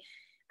 house, I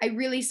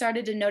really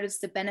started to notice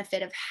the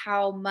benefit of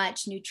how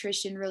much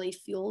nutrition really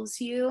fuels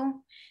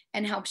you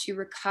and helps you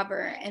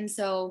recover. And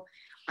so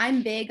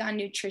I'm big on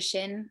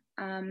nutrition.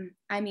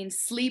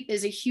 Sleep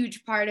is a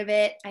huge part of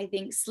it. I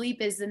think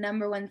sleep is the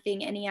number one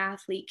thing any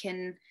athlete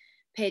can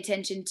pay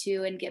attention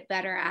to and get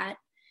better at.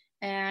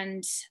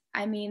 And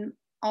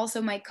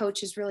also my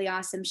coach is really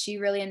awesome. She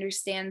really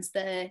understands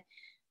the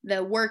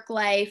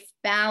work-life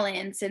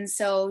balance. And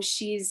so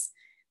she's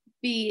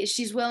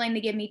willing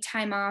to give me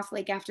time off.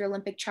 Like after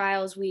Olympic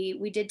trials,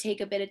 we did take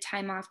a bit of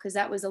time off because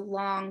that was a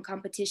long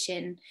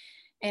competition,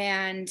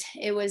 and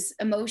it was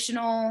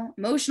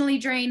emotionally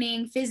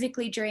draining,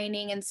 physically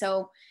draining. And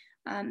so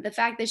the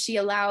fact that she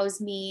allows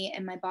me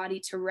and my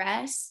body to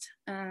rest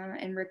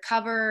and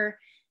recover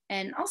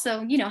and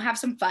also, have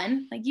some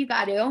fun. Like, you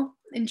got to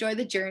enjoy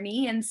the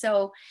journey. And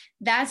so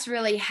that's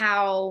really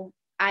how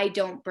I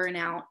don't burn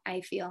out,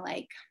 I feel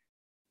like.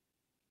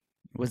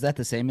 Was that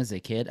the same as a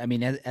kid? I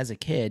mean, as a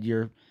kid,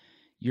 you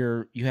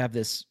have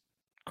this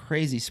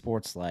crazy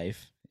sports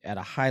life at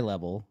a high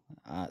level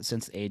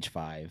since age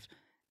 5,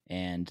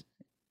 and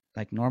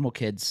like normal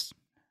kids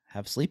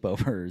have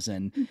sleepovers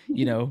and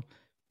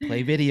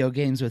play video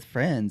games with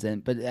friends.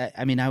 But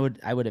I mean, I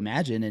would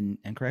imagine,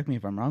 and correct me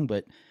if I'm wrong,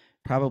 but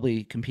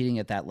probably competing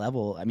at that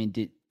level. I mean,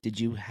 did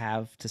you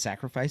have to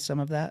sacrifice some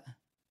of that?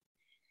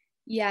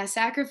 Yeah,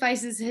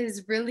 sacrifices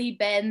has really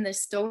been the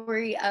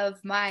story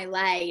of my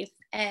life.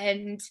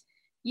 And,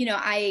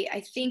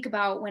 I think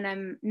about when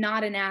I'm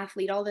not an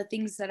athlete, all the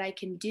things that I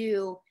can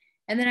do.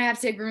 And then I have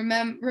to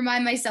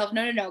remind myself,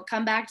 no, no, no,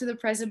 come back to the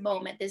present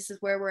moment. This is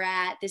where we're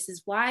at. This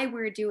is why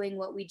we're doing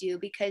what we do.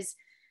 Because,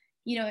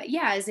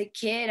 yeah, as a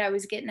kid, I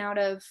was getting out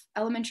of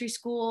elementary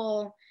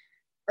school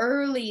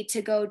early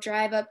to go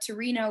drive up to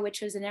Reno,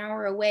 which was an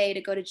hour away,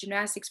 to go to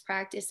gymnastics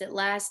practice that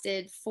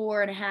lasted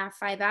 4.5,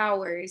 5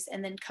 hours,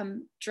 and then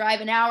come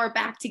drive an hour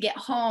back to get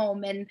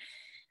home. And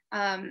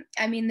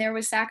I mean, there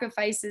was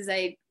sacrifices.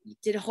 I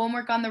did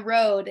homework on the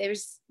road.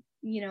 There's,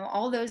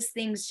 all those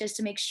things just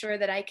to make sure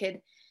that I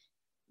could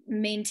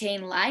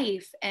maintain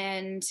life.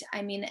 And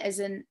I mean,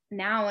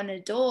 now an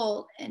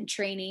adult and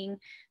training,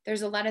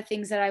 there's a lot of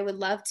things that I would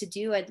love to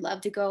do. I'd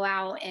love to go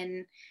out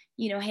and,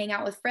 hang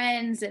out with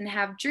friends and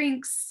have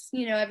drinks,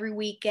 every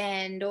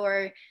weekend,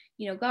 or,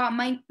 go out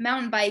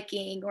mountain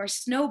biking or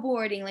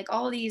snowboarding, like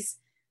all these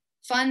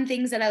fun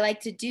things that I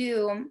like to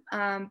do.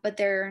 But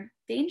they're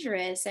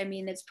dangerous. I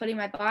mean, it's putting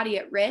my body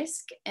at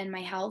risk and my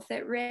health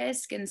at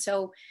risk. And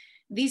so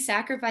these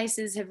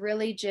sacrifices have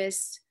really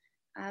just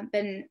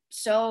been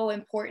so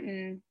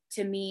important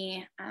to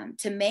me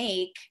to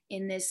make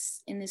in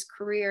this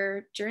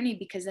career journey,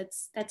 because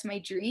that's my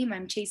dream.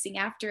 I'm chasing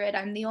after it.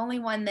 I'm the only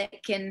one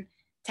that can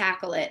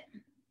tackle it.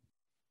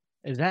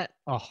 Is that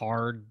a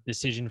hard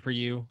decision for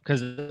you?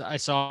 Because I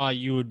saw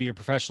you would be a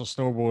professional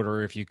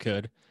snowboarder if you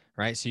could,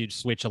 right? So you'd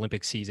switch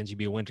Olympic seasons, you'd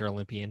be a Winter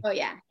Olympian. Oh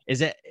yeah.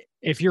 Is it,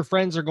 if your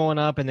friends are going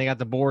up and they got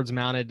the boards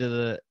mounted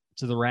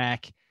to the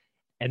rack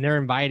and they're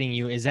inviting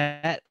you, is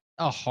that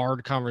a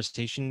hard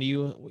conversation do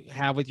you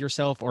have with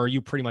yourself, or are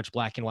you pretty much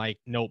black and white?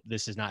 Nope,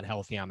 this is not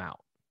healthy, I'm out.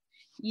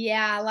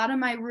 Yeah, a lot of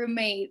my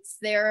roommates,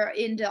 they're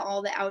into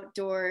all the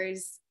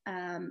outdoors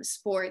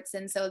sports,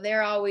 and so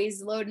they're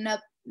always loading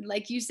up,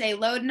 like you say,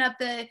 loading up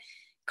the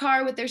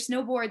car with their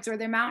snowboards or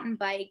their mountain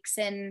bikes.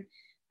 And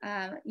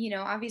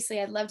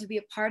obviously I'd love to be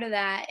a part of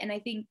that. And I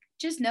think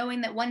just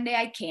knowing that one day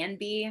I can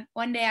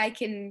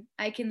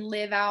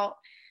live out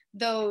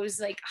those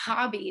like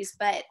hobbies.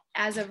 But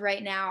as of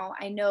right now,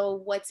 I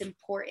know what's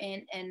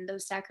important, and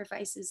those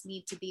sacrifices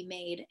need to be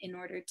made in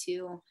order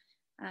to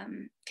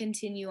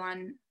continue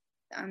on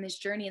this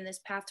journey and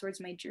this path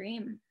towards my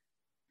dream.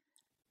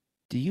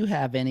 Do you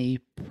have any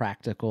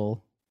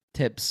practical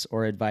tips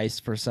or advice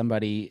for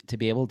somebody to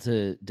be able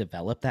to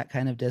develop that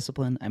kind of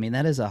discipline? I mean,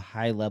 that is a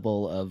high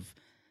level of,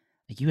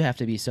 like, you have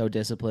to be so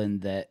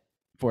disciplined that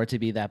for it to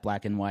be that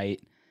black and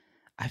white.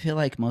 I feel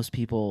like most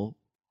people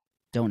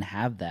don't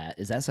have that.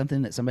 Is that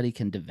something that somebody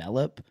can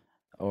develop,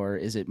 or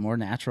is it more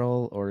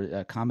natural, or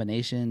a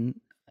combination?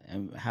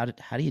 How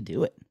do you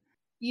do it?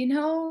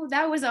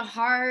 That was a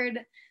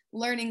hard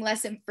learning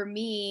lesson for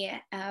me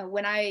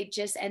when I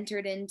just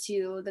entered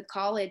into the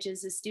college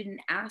as a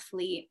student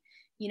athlete.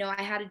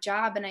 I had a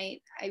job, and I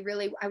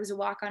was a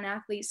walk-on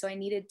athlete, so I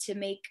needed to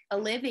make a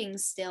living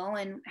still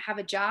and have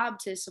a job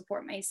to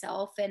support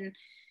myself. And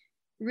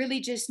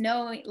really just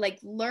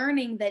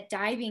learning that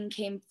diving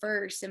came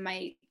first, and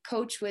my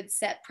coach would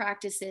set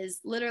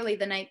practices literally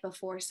the night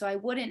before, so I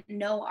wouldn't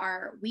know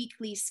our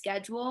weekly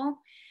schedule,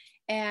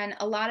 and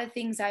a lot of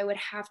things I would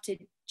have to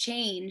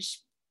change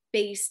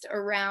based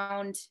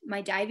around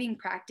my diving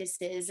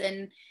practices.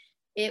 And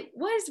it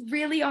was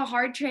really a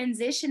hard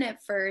transition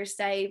at first.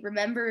 I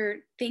remember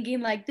thinking,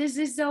 like, this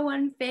is so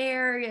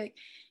unfair.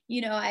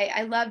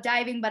 I love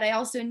diving, but I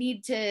also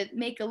need to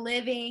make a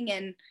living.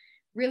 And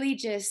really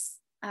just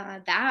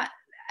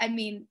I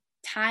mean,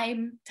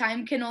 time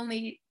can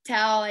only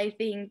tell. I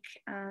think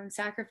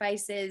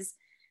sacrifices,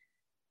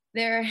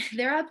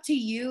 they're up to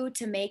you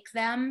to make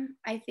them,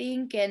 I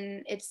think.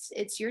 And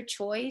it's your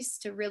choice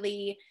to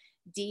really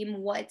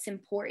deem what's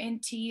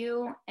important to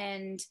you.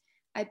 And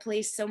I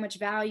place so much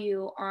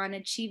value on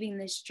achieving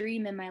this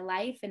dream in my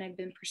life, and I've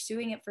been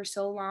pursuing it for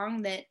so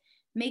long that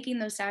making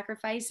those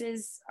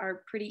sacrifices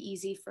are pretty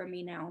easy for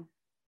me now.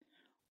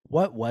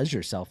 What was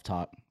your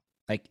self-talk?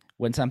 Like,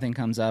 when something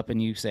comes up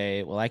and you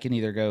say, well, I can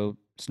either go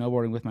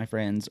snowboarding with my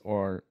friends,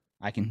 or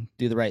I can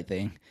do the right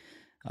thing.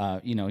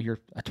 You're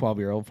a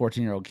 12-year-old,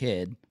 14-year-old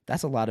kid.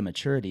 That's a lot of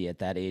maturity at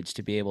that age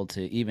to be able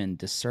to even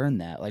discern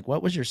that. Like,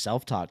 what was your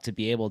self-talk to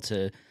be able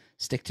to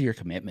stick to your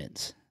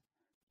commitments?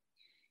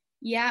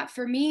 Yeah,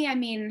 for me, I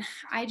mean,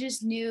 I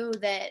just knew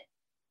that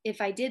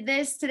if I did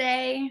this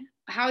today,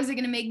 how is it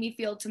going to make me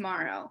feel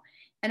tomorrow?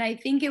 And I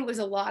think it was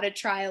a lot of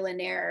trial and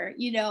error.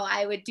 You know,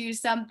 I would do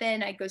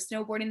something, I'd go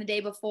snowboarding the day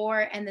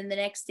before, and then the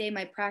next day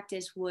my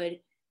practice would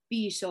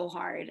be so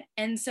hard.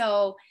 And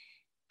so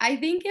I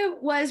think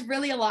it was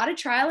really a lot of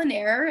trial and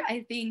error.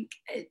 I think,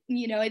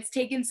 you know, it's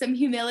taken some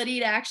humility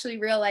to actually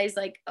realize,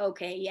 like,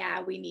 okay,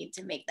 yeah, we need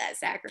to make that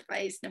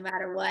sacrifice no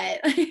matter what.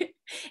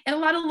 And a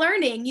lot of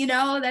learning, you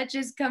know, that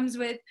just comes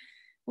with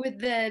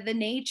the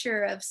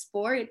nature of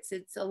sports.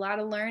 It's a lot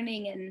of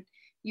learning, and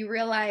you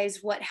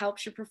realize what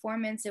helps your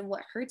performance and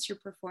what hurts your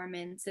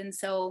performance. And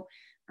so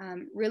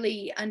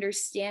really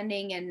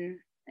understanding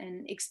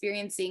and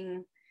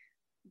experiencing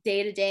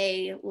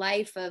day-to-day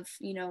life of,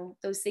 you know,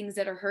 those things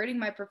that are hurting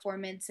my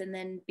performance, and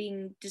then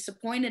being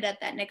disappointed at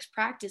that next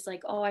practice,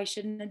 like, oh, I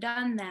shouldn't have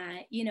done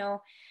that, you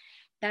know.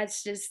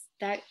 That's just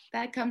that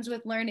comes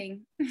with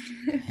learning.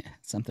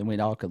 Something we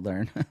all could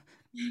learn.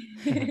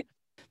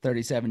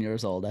 37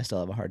 years old, I still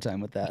have a hard time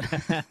with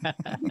that.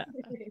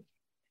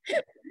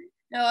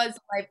 No, it's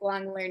a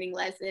lifelong learning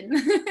lesson.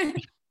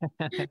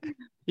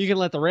 You can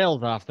let the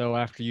rails off though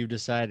after you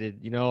decided,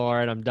 you know, all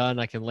right, I'm done.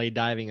 I can lay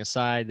diving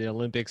aside. The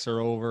Olympics are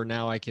over.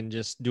 Now I can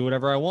just do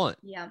whatever I want.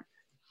 Yeah.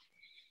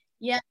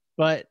 Yeah.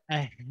 But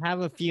I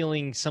have a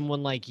feeling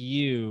someone like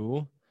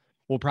you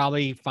will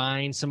probably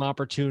find some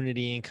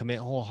opportunity and commit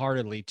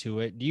wholeheartedly to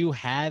it. Do you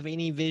have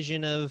any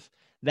vision of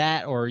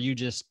that, or are you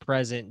just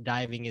present?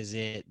 Diving is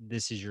it?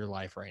 This is your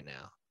life right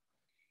now.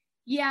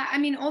 Yeah, I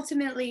mean,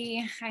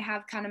 ultimately, I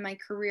have kind of my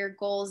career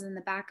goals in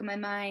the back of my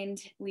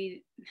mind.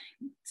 We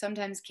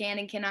sometimes can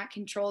and cannot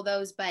control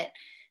those, but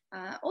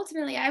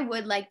ultimately, I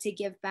would like to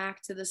give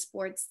back to the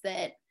sports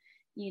that,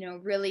 you know,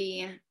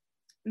 really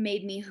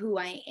made me who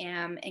I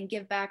am, and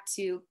give back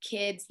to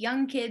kids,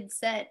 young kids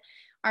that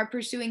are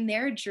pursuing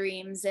their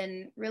dreams,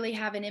 and really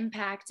have an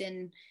impact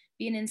and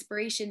be an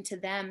inspiration to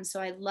them.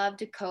 So I'd love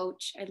to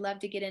coach. I'd love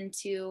to get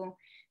into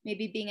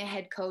maybe being a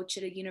head coach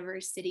at a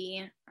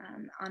university,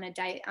 on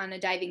a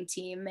diving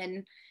team,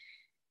 and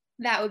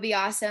that would be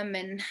awesome.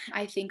 And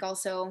I think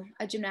also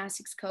a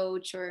gymnastics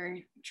coach or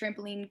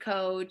trampoline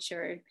coach,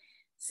 or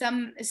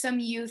some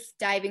youth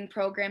diving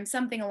program,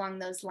 something along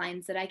those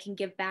lines that I can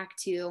give back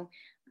to,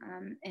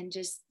 and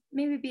just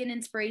maybe be an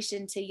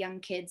inspiration to young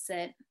kids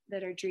that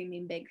are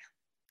dreaming big.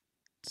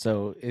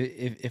 So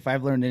if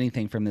I've learned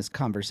anything from this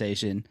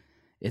conversation,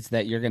 it's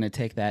that you're going to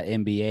take that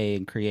MBA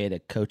and create a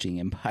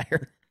coaching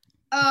empire.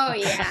 Oh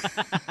yeah.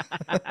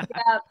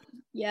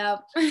 Yep.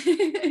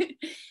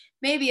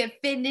 Maybe a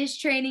fitness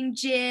training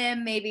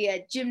gym, maybe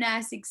a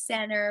gymnastics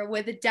center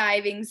with a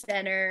diving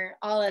center,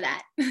 all of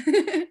that.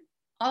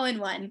 All in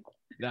one.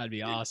 That'd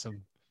be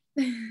awesome.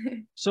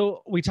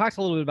 So we talked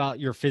a little bit about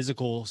your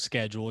physical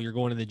schedule. You're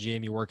going to the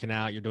gym, you're working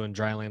out, you're doing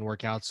dry land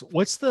workouts.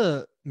 What's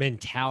the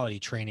mentality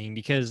training?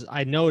 Because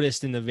I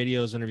noticed in the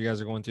videos, whenever you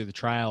guys are going through the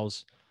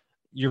trials,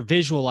 you're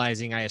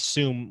visualizing, I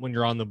assume when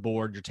you're on the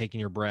board, you're taking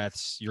your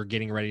breaths, you're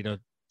getting ready to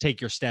take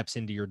your steps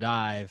into your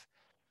dive.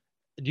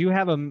 Do you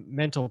have a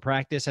mental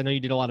practice? I know you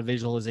did a lot of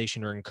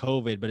visualization during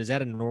COVID, but is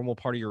that a normal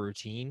part of your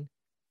routine?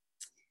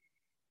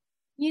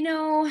 You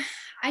know,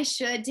 I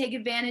should take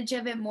advantage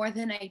of it more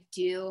than I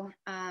do.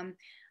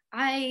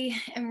 I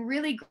am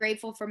really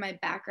grateful for my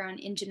background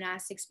in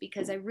gymnastics,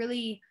 because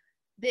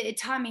it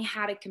taught me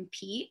how to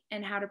compete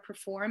and how to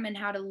perform and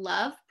how to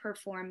love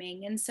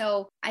performing. And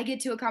so I get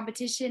to a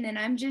competition and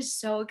I'm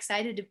just so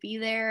excited to be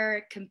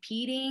there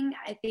competing.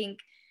 I think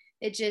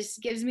it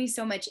just gives me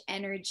so much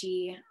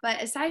energy.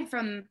 But aside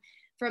from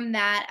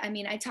that, I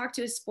mean, I talk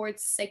to a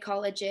sports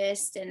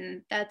psychologist,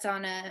 and that's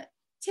on a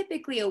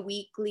typically a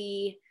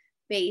weekly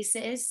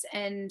basis,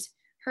 and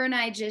her and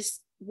I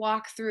just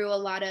walk through a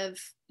lot of,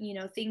 you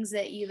know, things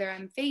that either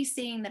I'm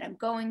facing, that I'm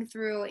going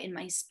through in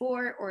my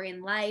sport or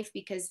in life,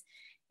 because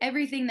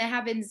everything that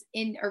happens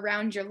in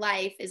around your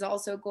life is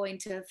also going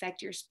to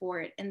affect your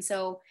sport. And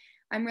so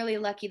I'm really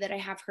lucky that I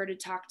have her to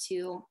talk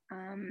to,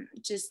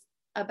 just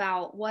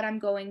about what I'm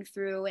going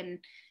through, and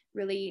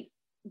really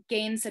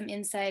gain some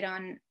insight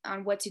on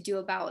what to do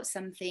about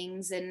some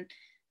things. And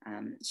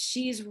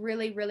she's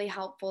really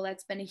helpful.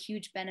 That's been a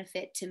huge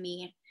benefit to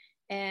me.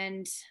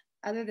 And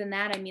other than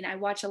that, I mean, I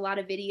watch a lot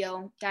of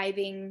video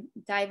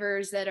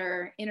divers that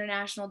are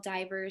international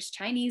divers,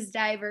 Chinese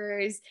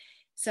divers.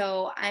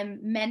 So I'm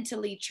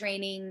mentally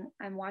training.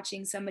 I'm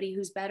watching somebody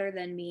who's better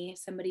than me,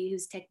 somebody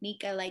whose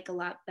technique I like a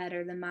lot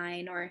better than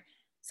mine, or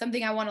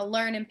something I want to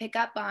learn and pick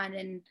up on.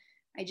 And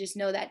I just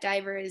know that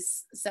diver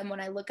is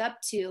someone I look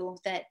up to,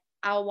 that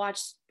I'll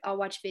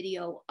watch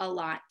video a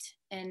lot.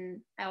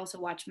 And I also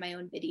watch my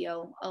own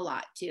video a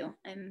lot too.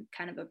 I'm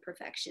kind of a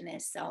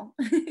perfectionist, so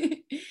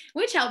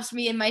which helps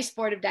me in my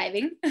sport of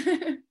diving.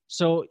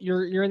 So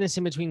you're in this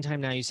in between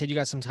time now. You said you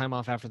got some time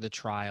off after the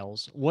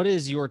trials. What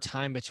is your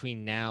time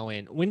between now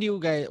and when do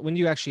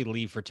you actually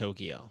leave for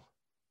Tokyo?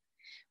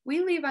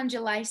 We leave on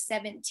July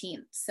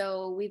 17th.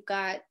 So we've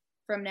got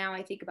from now,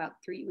 I think, about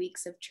 3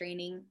 weeks of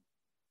training.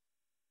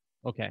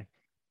 Okay.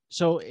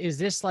 So is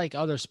this like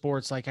other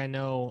sports? Like I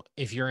know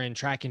if you're in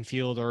track and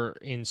field or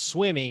in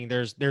swimming,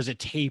 there's a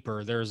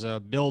taper, there's a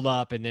build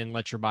up and then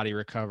let your body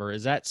recover.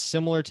 Is that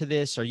similar to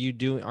this? Are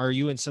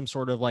you in some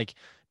sort of like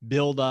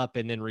build up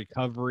and then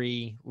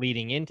recovery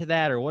leading into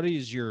that? Or what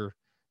is your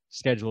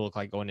schedule look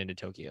like going into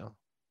Tokyo?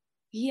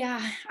 Yeah,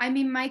 I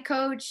mean, my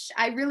coach,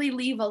 I really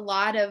leave a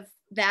lot of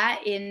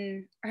that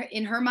in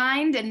her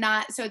mind, and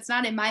not so it's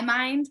not in my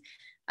mind.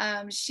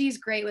 She's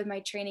great with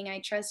my training.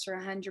 I trust her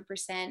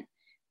 100%.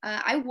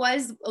 I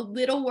was a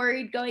little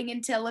worried going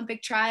into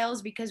Olympic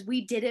trials because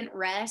we didn't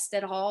rest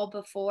at all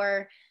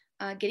before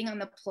getting on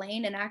the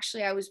plane, and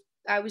actually, I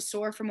was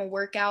sore from a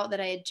workout that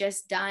I had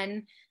just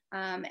done.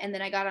 And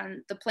then I got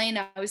on the plane.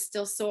 I was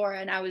still sore,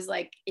 and I was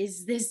like,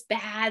 "Is this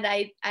bad?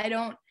 I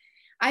don't."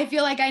 I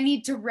feel like I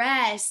need to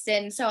rest.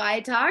 And so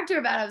I talked to her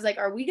about it. I was like,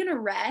 are we going to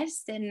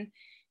rest? And,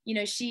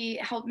 she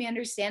helped me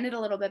understand it a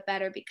little bit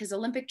better because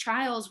Olympic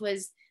trials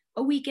was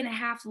a week and a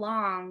half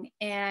long.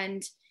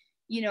 And,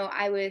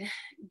 I would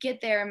get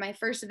there. My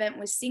first event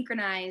was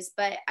synchronized,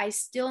 but I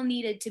still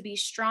needed to be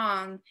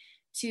strong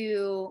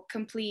to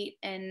complete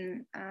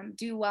and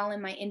do well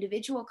in my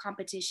individual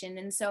competition.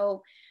 And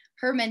so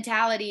her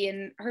mentality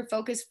and her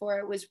focus for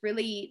it was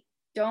really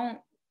don't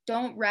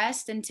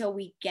rest until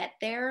we get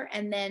there.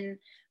 And then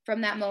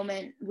from that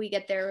moment we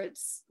get there,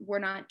 we're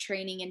not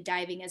training and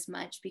diving as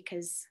much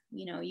because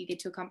you get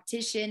to a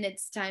competition,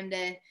 it's time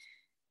to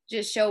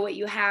just show what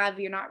you have.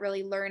 You're not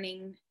really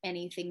learning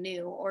anything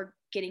new or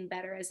getting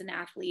better as an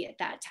athlete at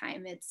that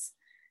time. It's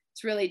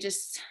really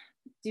just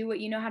do what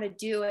you know how to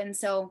do. And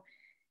so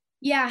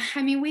yeah,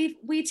 I mean,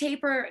 we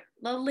taper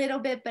a little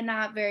bit but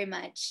not very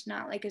much,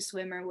 not like a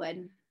swimmer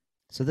would.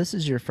 So this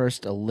is your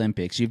first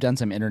Olympics. You've done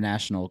some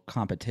international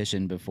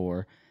competition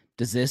before.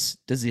 Does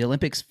the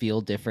Olympics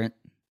feel different?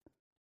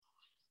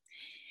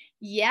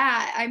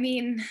 Yeah, I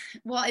mean,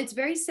 well, it's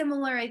very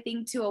similar, I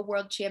think, to a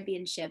World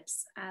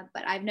Championships,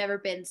 but I've never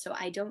been, so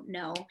I don't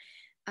know.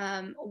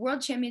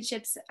 World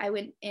Championships, I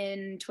went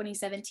in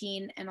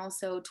 2017 and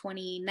also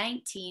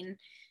 2019,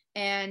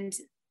 and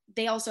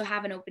they also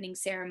have an opening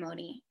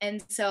ceremony.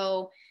 And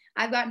so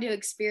I've gotten to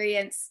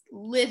experience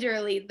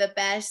literally the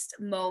best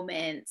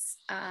moments.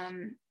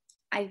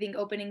 I think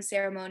opening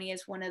ceremony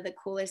is one of the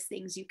coolest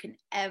things you can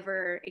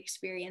ever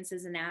experience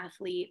as an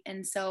athlete.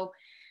 And so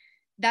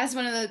that's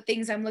one of the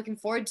things I'm looking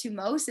forward to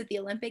most at the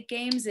Olympic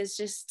Games is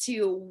just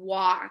to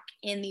walk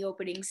in the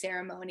opening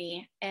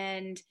ceremony.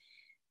 And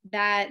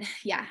that,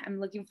 yeah, I'm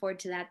looking forward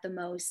to that the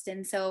most.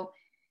 And so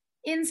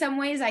in some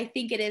ways, I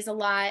think it is a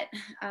lot.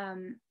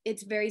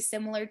 It's very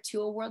similar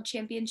to a World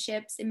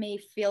Championships. It may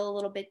feel a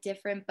little bit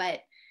different,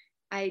 but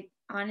I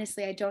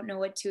honestly, I don't know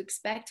what to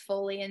expect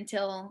fully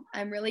until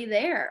I'm really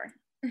there.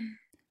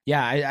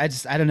 Yeah,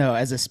 I don't know.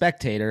 As a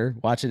spectator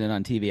watching it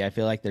on TV, I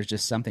feel like there's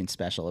just something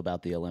special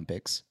about the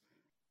Olympics.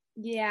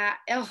 Yeah,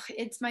 oh,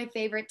 it's my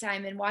favorite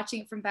time. And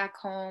watching it from back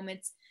home,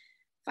 it's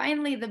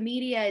finally the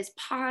media is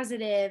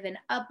positive and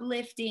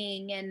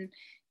uplifting and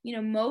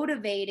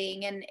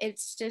motivating. And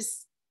it's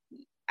just,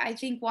 I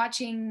think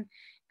watching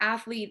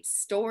athletes'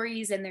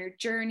 stories and their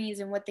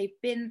journeys and what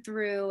they've been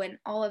through and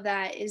all of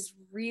that is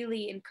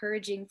really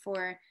encouraging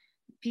for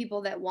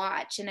people that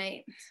watch. And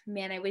I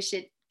wish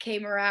it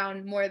came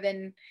around more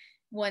than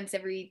once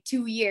every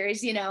 2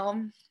 years.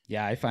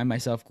 Yeah, I find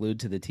myself glued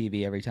to the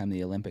TV every time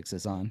the Olympics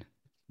is on.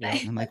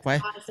 Yep. I'm like,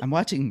 That's why? awesome. I'm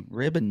watching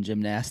ribbon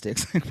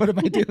gymnastics. Like, what am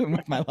I doing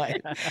with my life?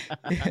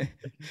 But it's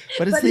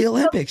But the it's so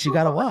Olympics. You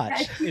got to cool.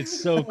 watch.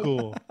 It's so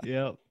cool.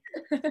 Yep.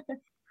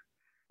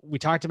 We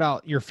talked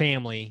about your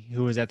family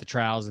who was at the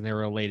trials and they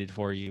were elated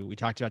for you. We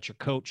talked about your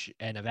coach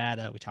at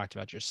Nevada. We talked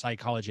about your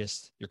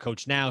psychologist, your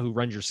coach now who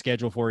runs your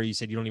schedule for you. You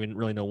said you don't even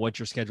really know what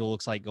your schedule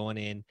looks like going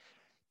in.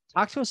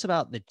 Talk to us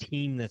about the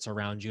team that's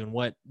around you and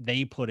what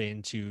they put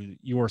into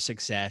your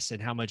success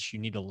and how much you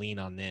need to lean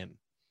on them.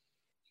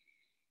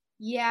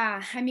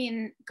 Yeah, I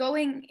mean,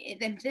 going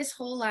in this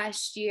whole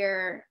last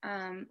year,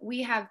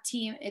 we have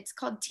it's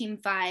called Team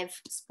 5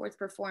 Sports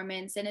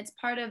Performance, and it's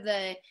part of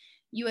the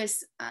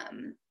U.S.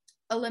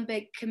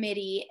 Olympic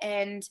Committee.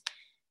 And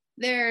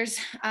there's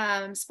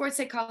sports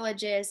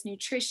psychologist,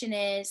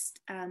 nutritionist,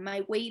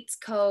 my weights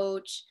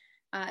coach,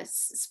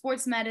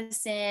 sports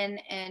medicine,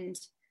 and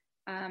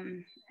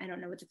I don't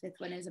know what the fifth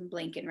one is. I'm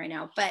blanking right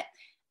now, but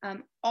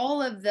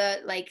all of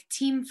the like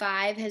Team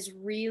 5 has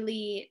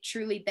really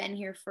truly been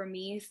here for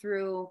me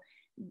through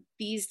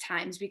these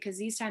times, because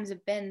these times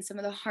have been some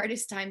of the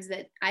hardest times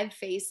that I've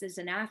faced as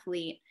an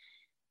athlete.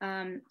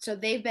 So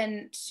they've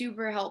been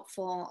super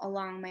helpful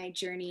along my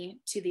journey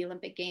to the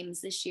Olympic Games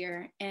this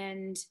year.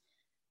 And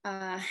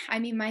I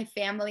mean, my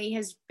family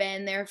has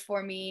been there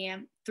for me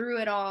through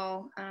it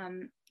all.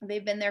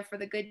 They've been there for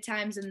the good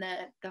times and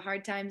the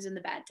hard times and the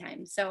bad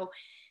times. So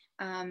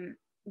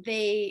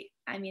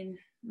I mean,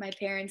 my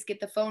parents get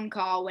the phone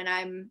call when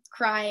I'm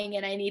crying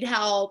and I need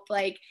help.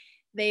 Like,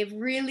 they've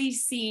really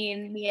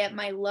seen me at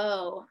my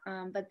low,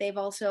 but they've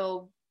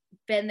also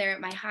been there at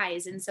my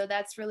highs. And so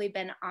that's really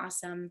been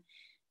awesome.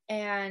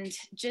 And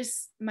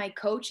just my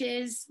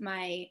coaches,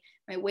 my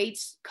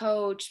weights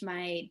coach,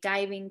 my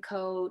diving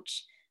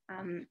coach,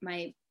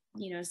 my,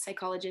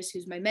 psychologist,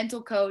 who's my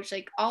mental coach,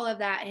 like all of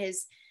that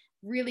has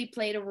really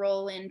played a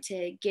role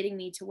into getting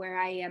me to where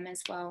I am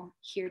as well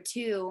here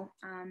too.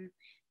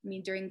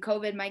 During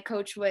COVID, my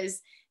coach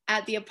was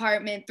at the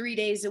apartment 3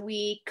 days a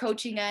week,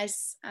 coaching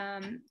us,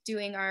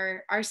 doing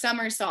our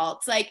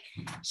somersaults. Like,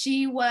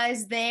 she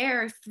was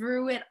there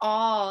through it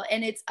all.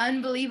 And it's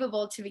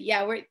unbelievable to me.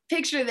 Yeah,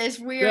 picture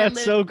this.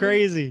 That's so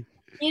crazy.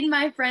 In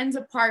my friend's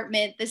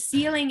apartment. The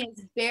ceiling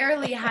is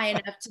barely high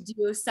enough to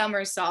do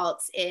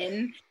somersaults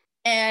in.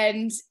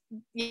 And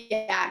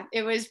yeah,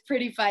 it was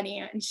pretty funny.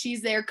 And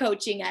she's there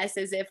coaching us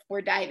as if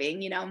we're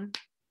diving,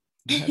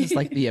 That is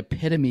like the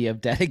epitome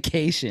of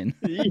dedication.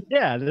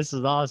 Yeah, this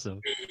is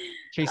awesome.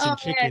 Chasing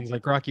chickens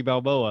like Rocky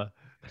Balboa.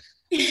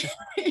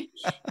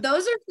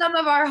 Those are some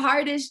of our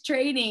hardest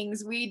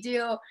trainings. We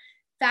do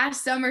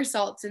fast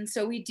somersaults. And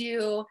so we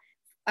do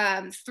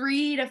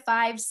 3 to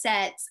 5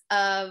 sets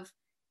of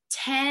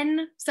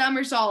 10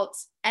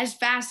 somersaults as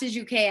fast as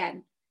you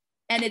can.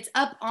 And it's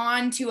up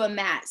onto a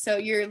mat. So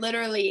you're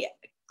literally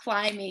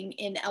climbing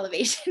in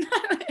elevation.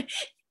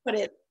 put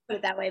it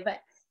that way. But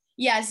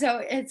yeah, so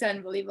it's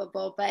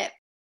unbelievable. But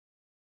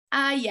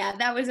yeah,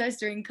 that was us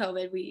during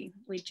COVID. We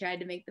tried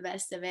to make the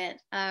best of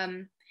it.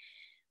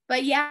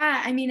 But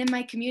yeah, in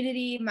my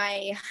community,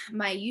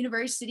 my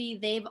university,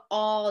 they've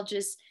all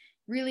just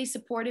really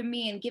supported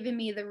me and given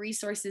me the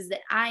resources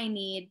that I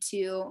need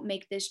to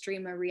make this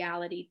dream a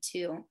reality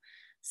too.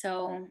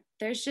 So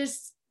there's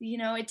just,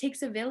 it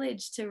takes a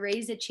village to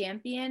raise a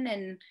champion,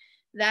 and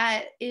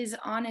that is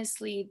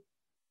honestly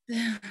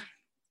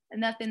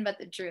nothing but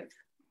the truth.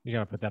 You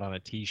gotta put that on a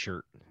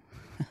t-shirt.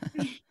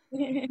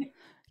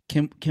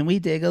 Can we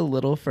dig a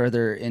little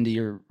further into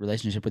your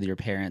relationship with your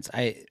parents?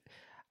 I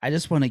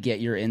just want to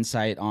get your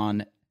insight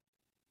on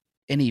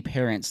any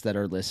parents that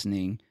are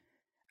listening.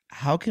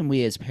 How can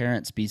we as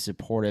parents be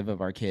supportive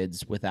of our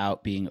kids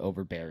without being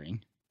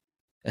overbearing,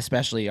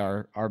 especially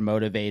our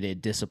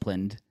motivated,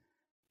 disciplined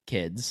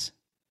kids?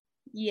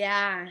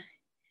 Yeah.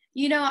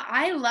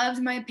 I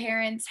loved my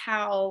parents,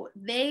 how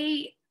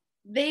they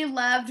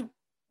loved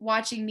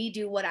watching me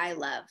do what I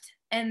loved.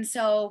 And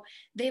so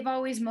they've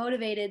always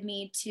motivated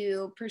me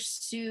to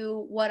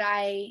pursue what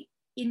I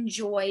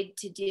enjoyed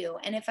to do.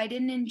 And if I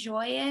didn't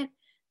enjoy it,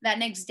 that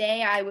next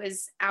day I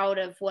was out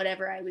of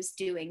whatever I was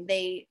doing.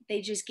 They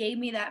just gave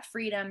me that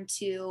freedom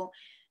to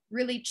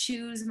really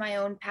choose my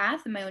own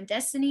path and my own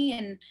destiny.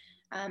 And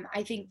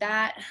I think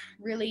that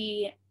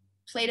really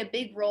played a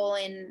big role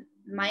in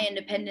my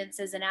independence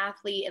as an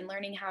athlete and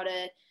learning how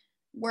to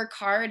work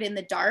hard in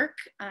the dark,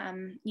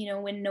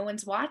 when no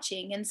one's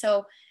watching. And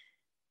so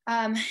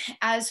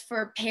as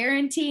for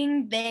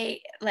parenting,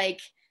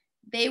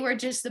 they were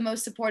just the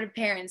most supportive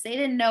parents. They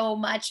didn't know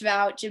much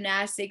about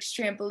gymnastics,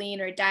 trampoline,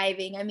 or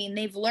diving.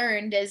 They've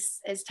learned as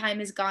time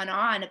has gone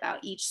on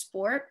about each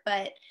sport,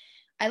 but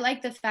I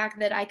like the fact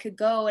that I could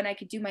go and I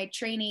could do my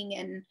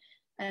training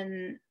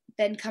and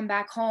then come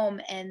back home,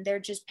 and they're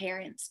just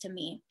parents to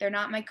me. They're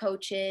not my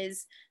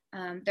coaches.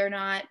 They're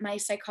not my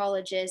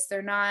psychologists.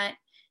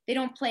 They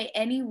don't play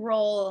any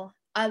role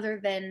other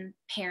than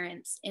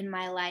parents in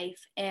my life,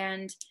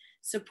 and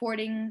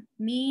supporting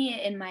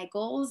me in my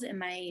goals and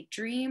my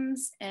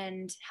dreams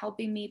and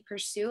helping me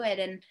pursue it.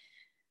 And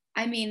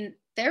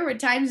there were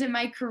times in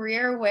my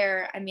career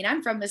where,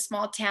 I'm from a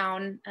small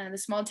town, the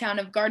small town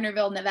of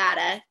Gardnerville,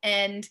 Nevada.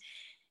 And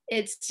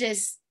it's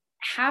just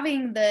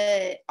having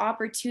the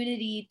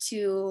opportunity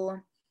to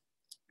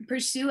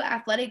pursue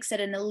athletics at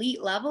an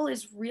elite level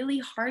is really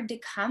hard to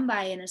come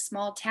by in a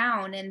small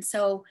town. And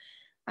so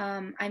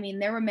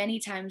there were many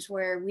times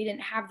where we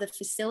didn't have the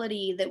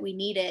facility that we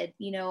needed.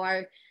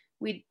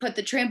 We'd put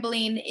the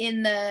trampoline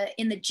in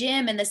the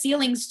gym and the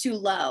ceiling's too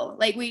low.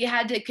 Like, we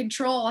had to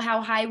control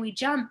how high we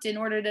jumped in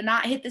order to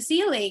not hit the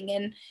ceiling,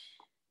 and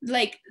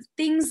like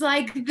things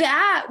like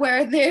that,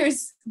 where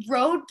there's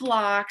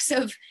roadblocks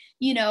of,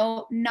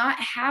 not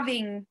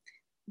having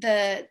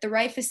the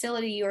right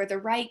facility or the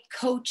right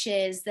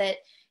coaches that,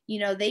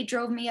 they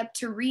drove me up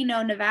to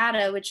Reno,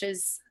 Nevada, which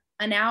is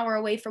an hour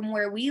away from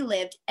where we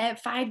lived,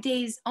 at 5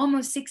 days,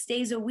 almost 6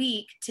 days a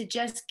week, to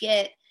just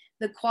get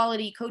the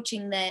quality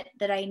coaching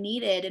that I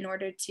needed in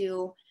order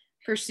to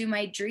pursue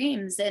my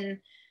dreams. And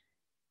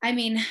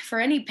for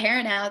any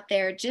parent out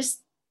there,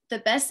 just the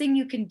best thing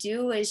you can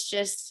do is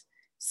just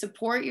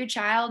support your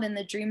child in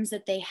the dreams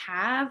that they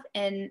have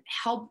and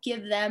help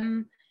give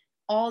them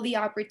all the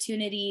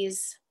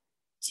opportunities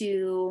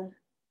to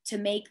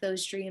make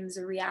those dreams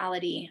a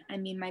reality.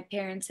 My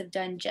parents have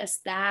done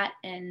just that,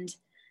 and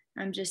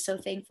I'm just so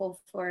thankful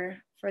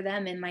for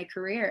them in my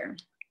career.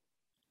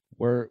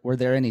 Were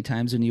there any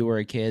times when you were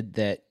a kid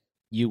that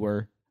you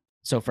were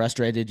so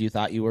frustrated you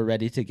thought you were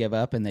ready to give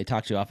up and they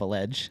talked you off a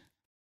ledge?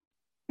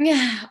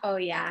 Yeah. Oh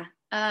yeah.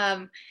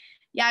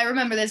 Yeah, I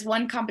remember this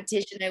one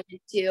competition I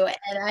went to,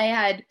 and I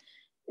had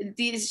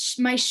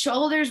my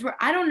shoulders were,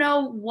 I don't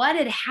know what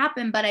had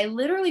happened, but I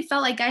literally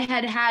felt like I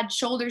had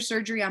shoulder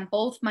surgery on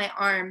both my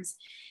arms,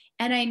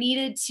 and I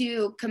needed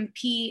to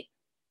compete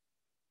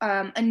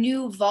a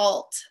new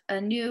vault, a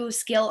new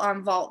skill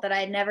on vault that I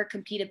had never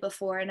competed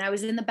before. And I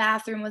was in the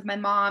bathroom with my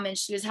mom, and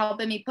she was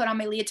helping me put on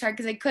my leotard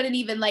because I couldn't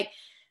even like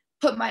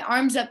put my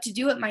arms up to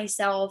do it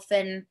myself.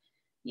 And,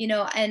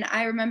 and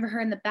I remember her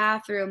in the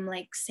bathroom,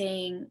 like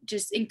saying,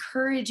 just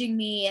encouraging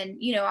me and,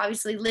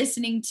 obviously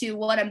listening to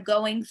what I'm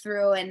going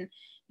through and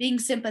being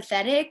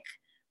sympathetic,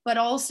 but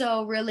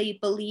also really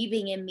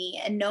believing in me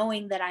and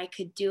knowing that I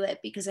could do it,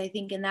 because I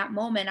think in that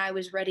moment I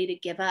was ready to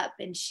give up.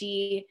 And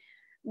she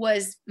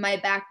was my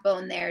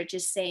backbone there,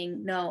 just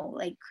saying, no,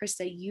 like,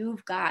 Krista,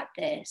 you've got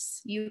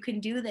this. You can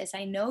do this.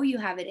 I know you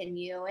have it in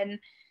you. And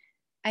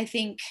I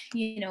think,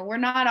 we're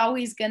not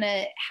always going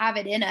to have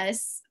it in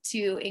us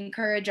to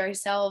encourage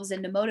ourselves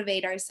and to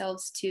motivate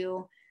ourselves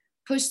to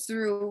push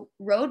through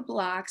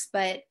roadblocks.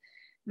 But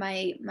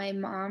my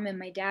mom and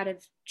my dad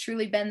have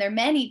truly been there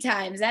many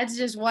times. That's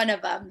just one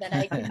of them that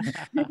I can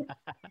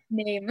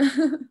name.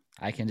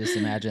 I can just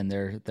imagine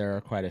there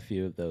are quite a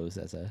few of those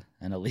as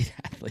an elite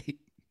athlete.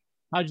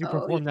 How'd you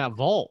perform that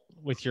vault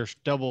with your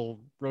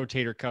double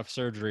rotator cuff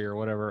surgery or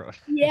whatever?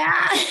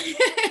 Yeah.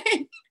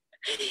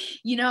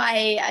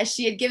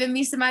 She had given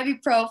me some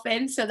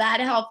ibuprofen, so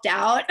that helped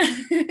out.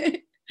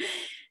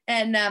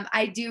 And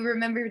I do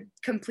remember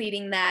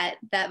completing that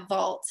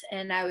vault,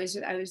 and I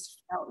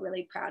felt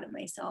really proud of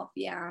myself.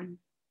 Yeah.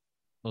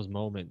 Those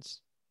moments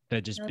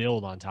that just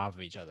build on top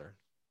of each other.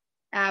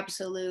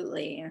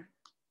 Absolutely.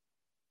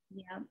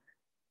 Yeah.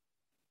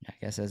 I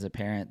guess as a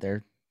parent,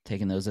 they're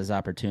taking those as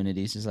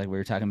opportunities, just like we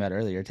were talking about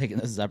earlier, taking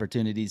those as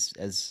opportunities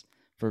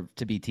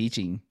to be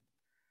teaching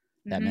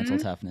that mental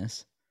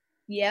toughness.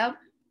 Yep.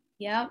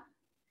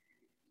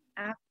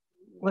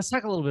 Let's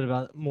talk a little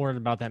bit more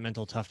about that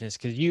mental toughness,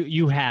 because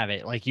you have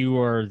it. Like, you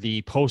are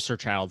the poster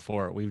child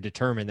for it. We've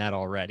determined that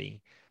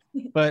already.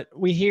 But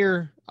we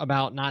hear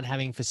about not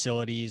having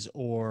facilities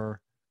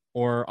or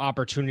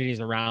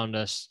opportunities around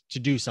us to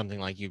do something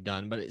like you've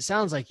done. But it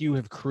sounds like you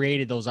have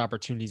created those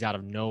opportunities out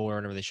of nowhere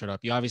whenever they showed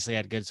up. You obviously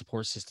had a good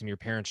support system, your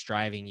parents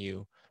driving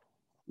you.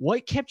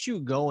 What kept you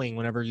going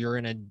whenever you're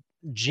in a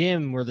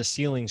gym where the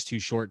ceiling's too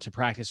short to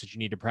practice what you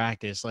need to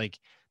practice? Like,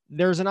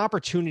 there's an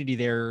opportunity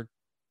there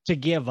to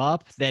give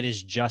up that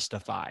is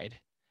justified,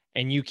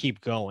 and you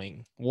keep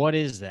going. What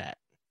is that?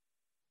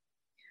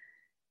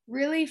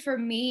 Really, for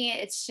me,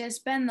 it's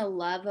just been the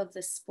love of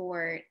the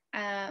sport.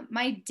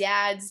 My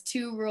dad's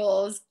 3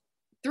 rules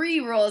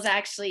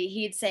actually.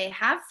 He'd say,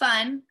 have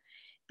fun,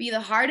 be the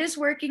hardest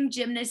working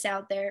gymnast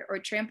out there, or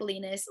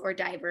trampolinist, or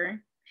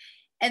diver.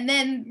 And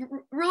then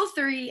rule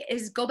 3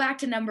 is go back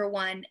to number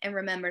 1 and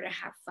remember to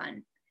have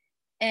fun.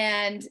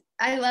 And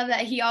I love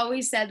that he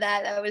always said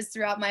that. That was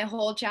throughout my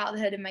whole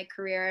childhood and my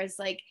career. It's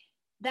like,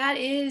 that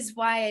is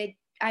why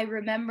I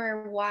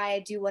remember why I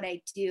do what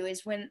I do,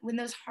 is when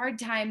those hard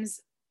times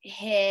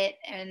hit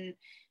and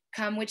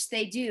come, which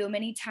they do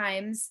many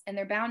times, and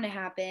they're bound to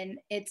happen,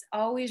 it's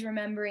always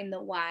remembering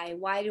the why.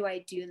 Why do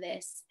I do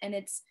this? And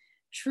it's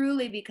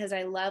truly because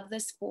I love the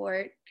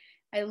sport.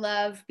 I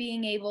love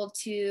being able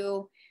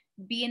to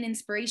be an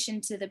inspiration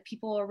to the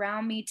people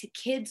around me, to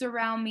kids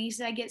around me.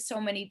 So I get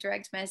so many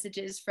direct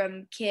messages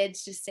from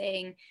kids just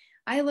saying,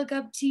 I look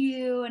up to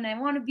you and I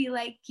want to be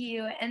like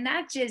you. And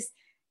that just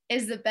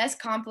is the best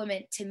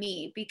compliment to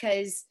me,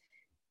 because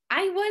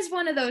I was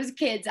one of those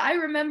kids. I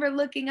remember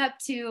looking up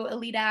to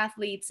elite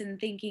athletes and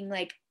thinking,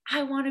 like,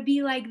 I want to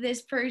be like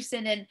this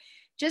person. And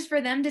just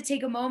for them to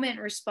take a moment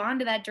and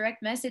respond to that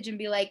direct message and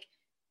be like,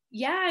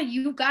 yeah,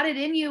 you got it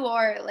in you,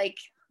 or like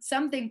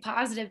something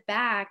positive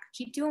back,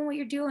 keep doing what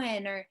you're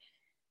doing, or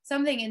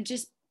something, and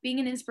just being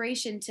an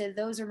inspiration to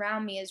those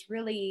around me is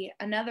really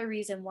another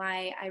reason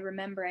why I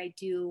remember I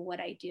do what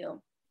I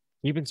do.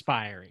 Keep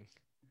inspiring.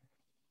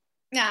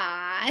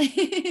 Ah.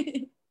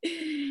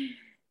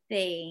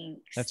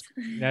 Thanks.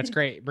 That's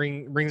great.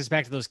 Brings us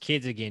back to those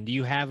kids again. Do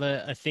you have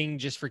a thing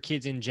just for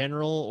kids in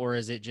general, or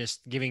is it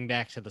just giving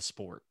back to the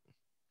sport?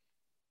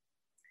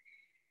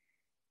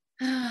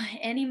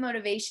 Any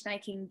motivation I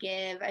can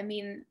give. I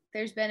mean,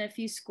 there's been a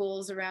few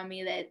schools around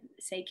me that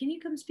say, can you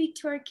come speak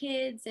to our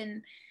kids?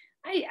 And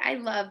I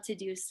love to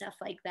do stuff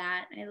like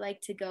that. I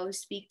like to go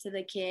speak to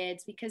the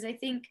kids, because I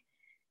think,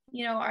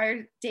 our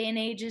day and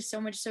age is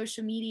so much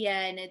social media,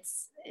 and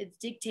it's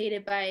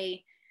dictated by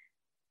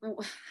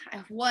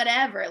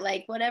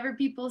whatever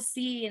people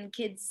see and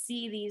kids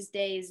see these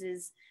days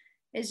is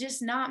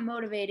just not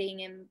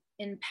motivating and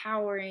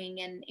empowering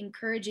and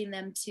encouraging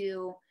them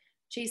to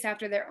chase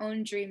after their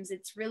own dreams.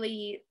 It's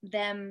really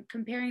them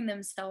comparing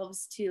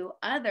themselves to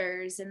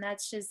others, and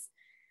that's just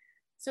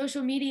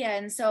social media.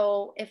 And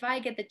so if I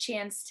get the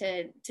chance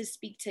to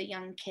speak to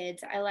young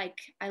kids,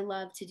 I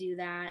love to do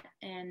that,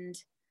 and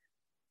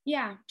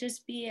yeah,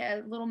 just be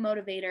a little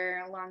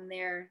motivator along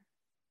their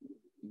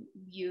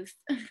youth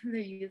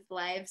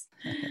lives.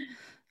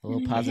 A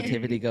little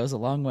positivity goes a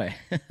long way.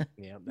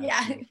 Yeah,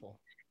 that's beautiful.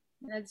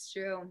 That's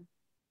true.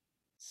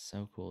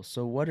 So cool.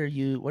 So what are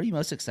you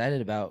most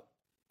excited about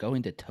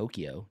going to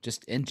Tokyo,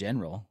 just in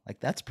general? Like,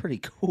 that's pretty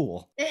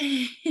cool.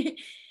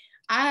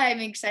 I'm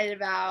excited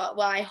about,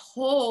 well, I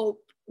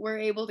hope we're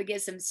able to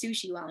get some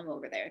sushi while I'm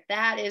over there.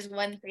 That is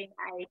one thing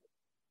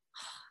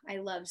I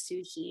love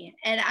sushi.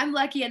 And I'm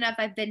lucky enough,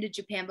 I've been to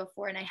Japan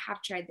before and I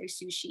have tried their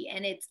sushi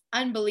and it's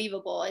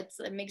unbelievable. It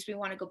makes me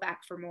want to go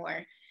back for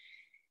more.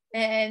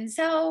 And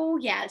so,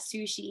 yeah,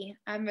 sushi.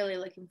 I'm really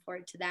looking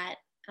forward to that.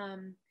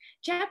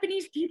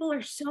 Japanese people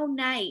are so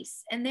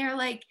nice and they're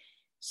like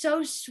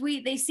so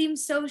sweet. They seem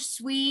so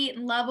sweet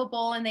and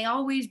lovable and they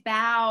always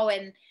bow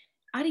and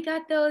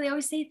arigato. They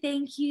always say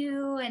thank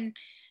you. And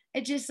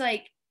it just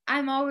like,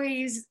 I'm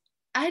always,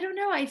 I don't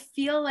know, I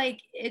feel like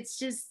it's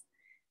just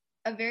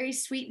a very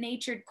sweet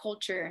natured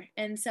culture.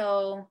 And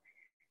so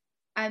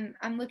I'm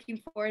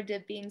looking forward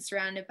to being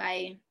surrounded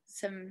by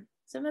some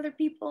other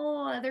people,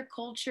 other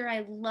culture.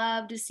 I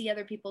love to see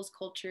other people's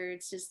culture.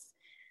 It's just,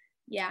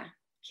 yeah,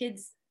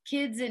 kids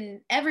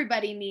and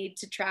everybody need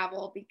to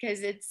travel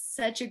because it's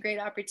such a great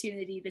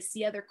opportunity to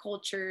see other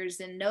cultures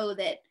and know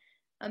that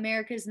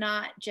America's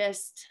not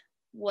just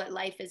what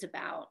life is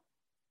about.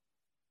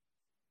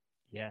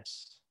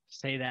 Yes.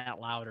 Say that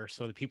louder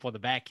so the people in the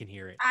back can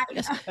hear it.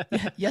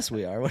 Yes,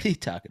 we are. What are you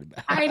talking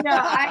about? I know.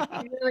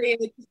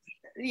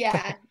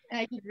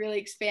 I could really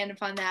expand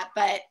upon that,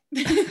 but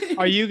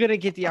are you going to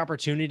get the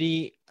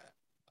opportunity?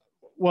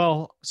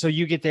 Well, so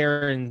you get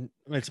there and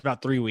it's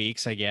about 3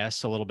 weeks, I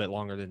guess, a little bit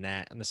longer than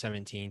that on the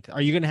 17th.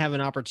 Are you going to have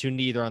an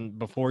opportunity either on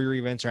before your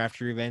events or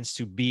after your events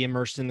to be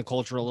immersed in the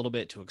culture a little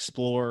bit, to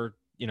explore,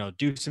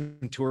 do some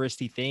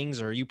touristy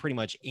things, or are you pretty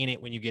much in it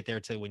when you get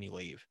there to when you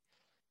leave?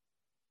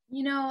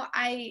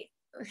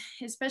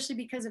 Especially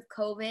because of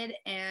COVID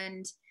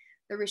and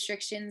the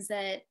restrictions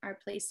that are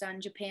placed on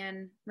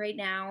Japan right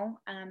now,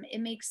 it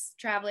makes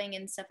traveling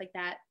and stuff like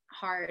that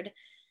hard.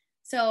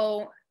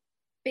 So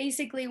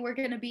basically we're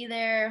going to be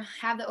there,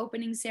 have the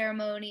opening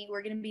ceremony.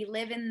 We're going to be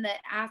living the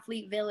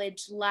athlete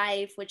village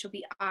life, which will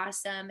be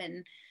awesome.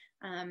 And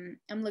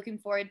I'm looking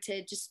forward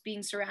to just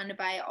being surrounded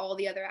by all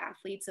the other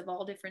athletes of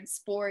all different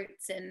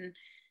sports and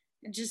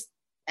just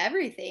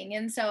everything.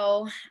 And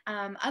so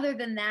other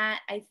than that,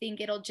 I think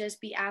it'll just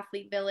be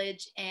athlete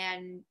village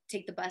and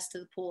take the bus to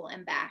the pool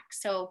and back.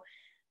 So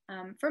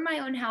for my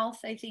own health,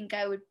 I think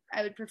I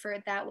would prefer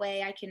it that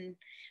way. I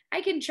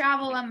can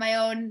travel on my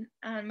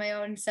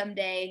own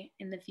someday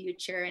in the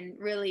future and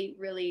really,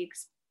 really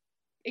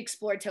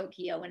explore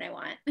Tokyo when I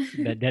want.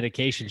 That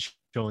dedication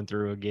showing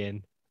through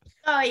again.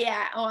 Oh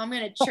yeah. Oh, I'm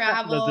going to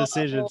travel. The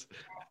decisions.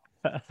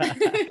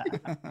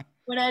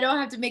 When I don't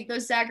have to make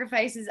those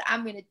sacrifices,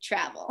 I'm going to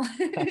travel.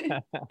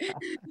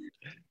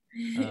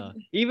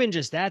 Even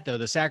just that though,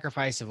 the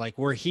sacrifice of like,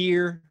 we're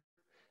here,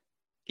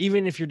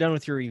 even if you're done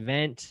with your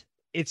event,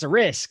 it's a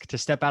risk to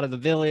step out of the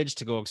village,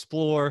 to go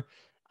explore.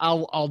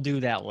 I'll do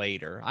that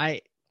later.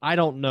 I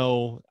don't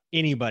know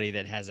anybody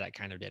that has that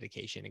kind of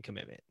dedication and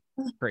commitment.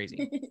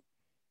 Crazy.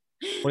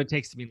 What it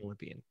takes to be an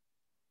Olympian.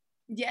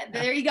 Yeah,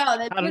 there you go.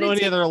 I don't know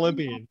any other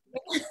Olympian.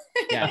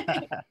 Yeah,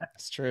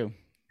 it's true.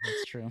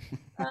 That's true.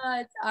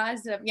 It's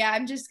awesome. Yeah,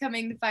 I'm just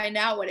coming to find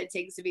out what it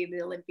takes to be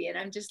the Olympian.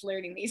 I'm just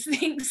learning these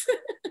things.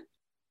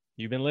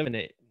 You've been living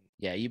it.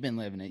 Yeah, you've been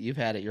living it. You've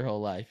had it your whole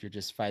life. You're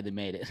just finally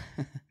made it.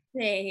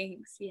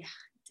 Thanks. Yeah.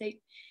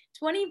 Take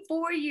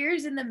 24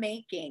 years in the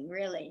making,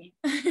 really.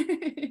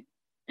 I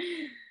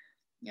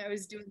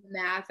was doing the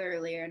math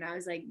earlier and I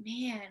was like,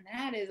 man,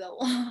 that is a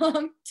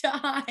long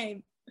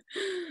time.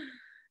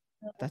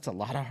 That's a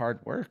lot of hard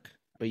work,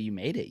 but you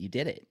made it. You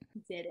did it.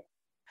 Did it.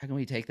 How can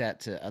we take that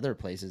to other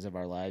places of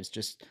our lives?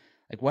 Just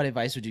like, what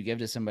advice would you give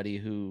to somebody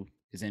who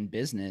is in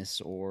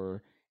business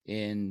or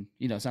in,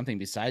 something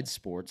besides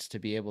sports to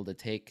be able to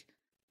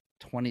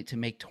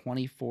make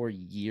 24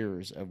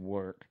 years of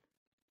work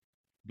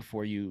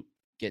before you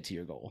get to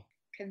your goal?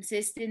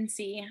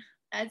 Consistency.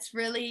 That's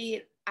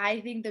really,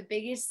 I think, the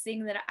biggest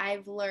thing that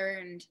I've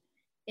learned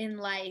in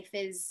life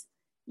is,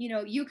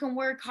 you can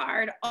work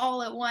hard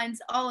all at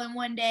once, all in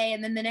one day,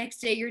 and then the next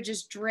day you're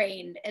just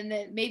drained. And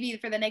then maybe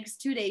for the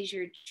next 2 days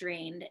you're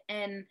drained.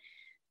 And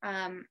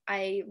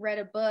I read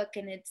a book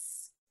and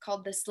it's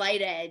called The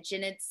Slight Edge.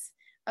 And it's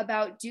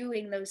about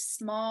doing those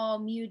small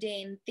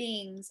mundane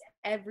things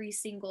every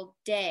single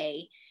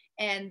day.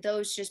 And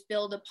those just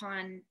build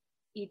upon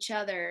each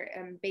other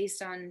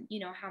based on,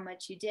 how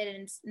much you did.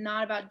 And it's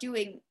not about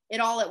doing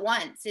it all at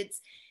once.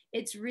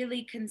 It's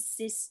really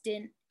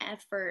consistent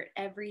effort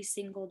every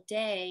single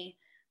day,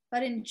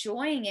 but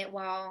enjoying it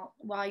while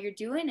you're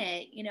doing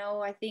it.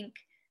 I think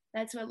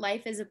that's what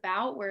life is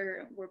about.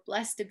 We're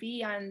blessed to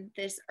be on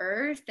this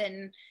earth.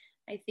 And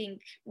I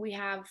think we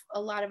have a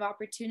lot of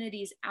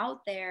opportunities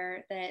out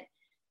there that,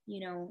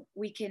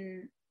 we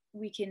can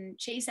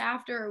chase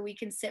after, or we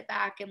can sit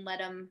back and let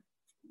them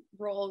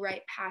roll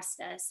right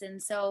past us.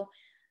 And so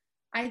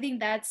I think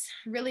that's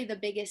really the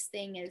biggest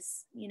thing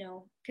is,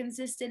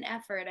 consistent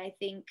effort. I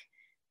think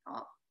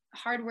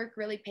hard work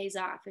really pays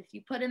off. If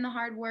you put in the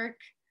hard work,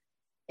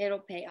 it'll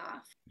pay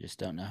off. Just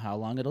don't know how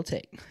long it'll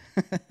take.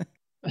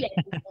 Yeah,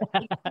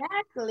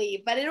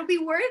 exactly. But it'll be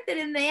worth it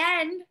in the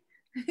end.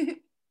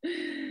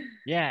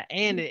 Yeah.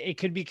 And it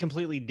could be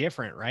completely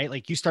different, right?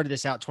 Like you started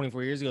this out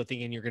 24 years ago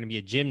thinking you're going to be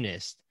a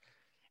gymnast.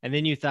 and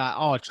then you thought,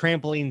 oh,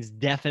 trampoline's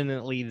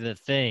definitely the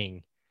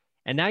thing,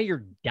 and now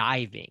you're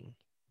diving.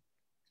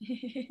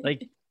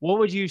 Like, what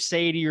would you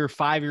say to your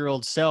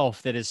 5-year-old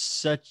self that is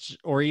such,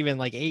 or even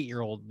like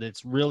 8-year-old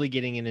that's really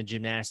getting into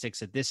gymnastics,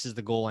 that this is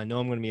the goal? I know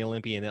I'm going to be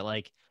Olympian, that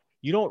like,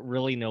 you don't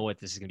really know what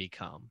this is going to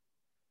become.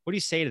 What do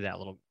you say to that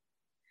little?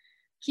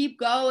 Keep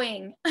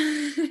going.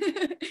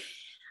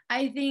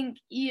 I think,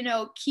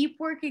 keep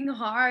working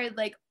hard.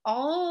 Like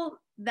all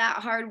that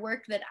hard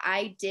work that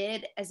I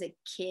did as a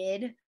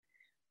kid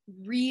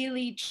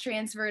really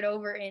transferred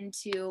over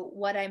into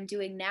what I'm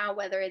doing now,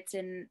 whether it's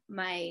in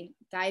my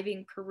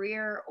diving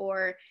career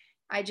or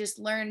I just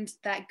learned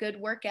that good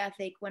work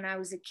ethic when I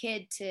was a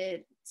kid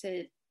to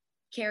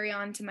carry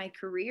on to my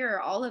career,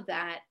 all of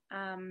that.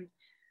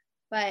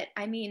 But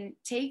I mean,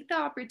 take the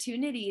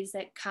opportunities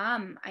that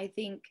come. I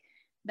think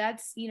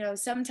that's,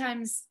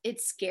 sometimes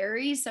it's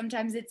scary,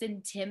 sometimes it's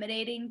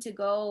intimidating to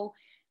go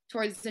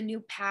towards a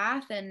new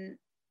path. And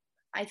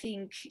I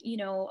think,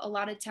 a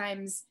lot of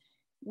times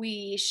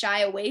we shy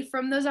away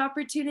from those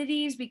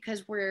opportunities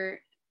because we're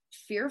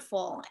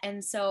fearful.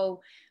 And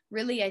so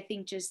really, I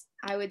think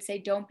I would say,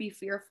 don't be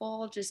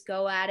fearful, just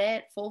go at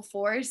it full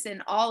force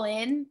and all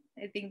in.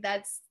 I think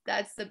that's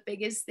the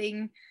biggest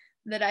thing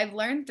that I've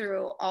learned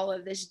through all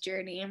of this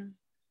journey.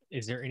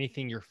 Is there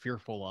anything you're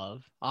fearful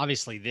of?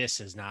 Obviously, this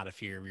is not a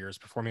fear of yours,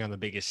 performing on the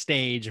biggest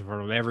stage in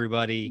front of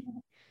everybody.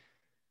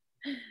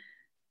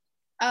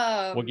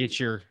 What gets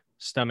your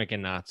stomach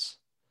in knots?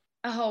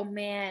 Oh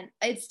man,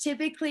 it's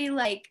typically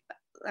like,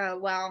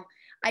 well,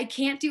 I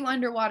can't do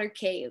underwater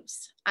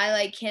caves.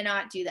 I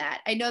cannot do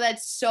that. I know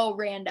that's so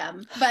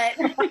random, but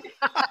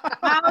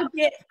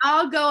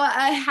I'll go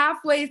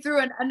halfway through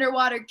an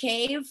underwater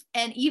cave,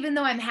 and even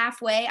though I'm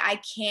halfway,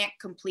 I can't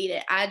complete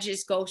it. I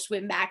just go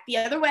swim back the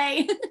other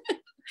way.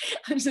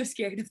 I'm so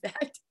scared of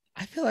that.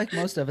 I feel like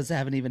most of us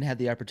haven't even had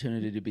the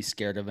opportunity to be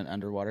scared of an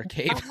underwater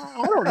cave.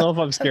 I don't know if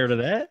I'm scared of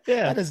that.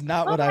 Yeah, that is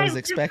not what I was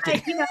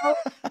expecting.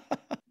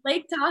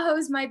 Lake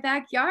Tahoe's my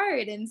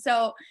backyard, and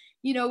so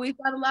we've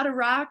got a lot of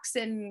rocks,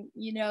 and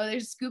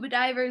there's scuba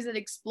divers that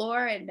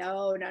explore, and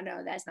no,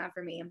 that's not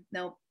for me.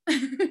 Nope.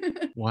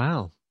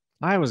 Wow.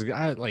 I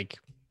like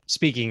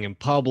speaking in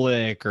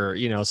public or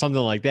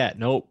something like that.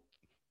 Nope.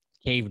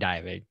 Cave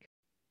diving.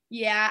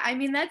 Yeah, I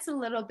mean, that's a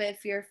little bit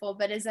fearful,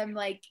 but as I'm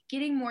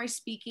getting more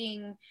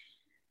speaking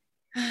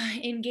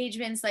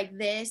engagements like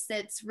this,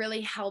 that's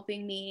really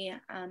helping me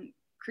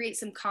create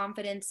some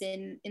confidence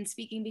in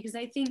speaking, because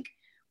I think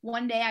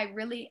one day I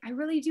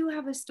really do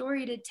have a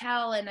story to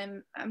tell,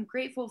 and I'm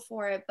grateful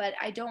for it, but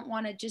I don't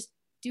want to just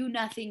do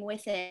nothing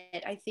with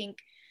it. I think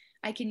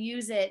I can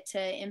use it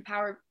to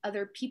empower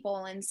other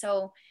people. And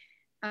so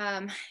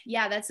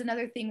yeah, that's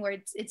another thing where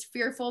it's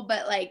fearful,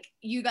 but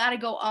you got to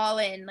go all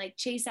in,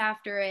 chase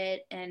after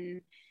it,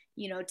 and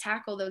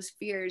tackle those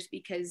fears,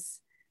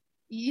 because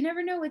you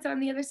never know what's on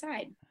the other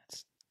side.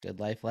 That's a good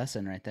life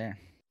lesson right there.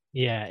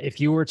 Yeah, if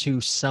you were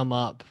to sum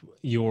up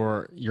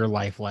your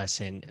life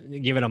lesson,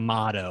 give it a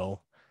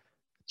motto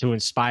to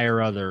inspire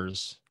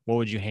others, what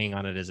would you hang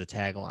on it as a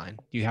tagline?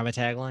 Do you have a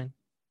tagline?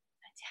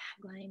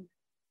 A tagline.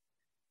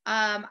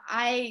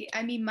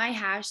 I mean, my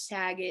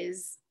hashtag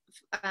is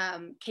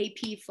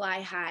KP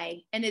Fly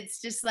High, and it's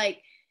just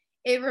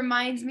it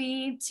reminds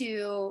me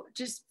to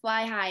just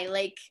fly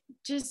high,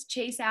 just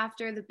chase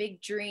after the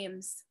big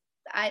dreams.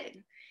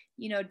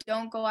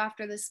 Don't go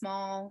after the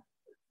small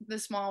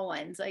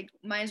ones.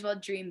 Might as well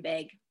dream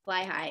big,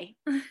 fly high.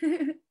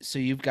 So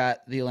you've got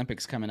the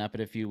Olympics coming up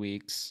in a few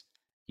weeks.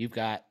 You've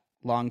got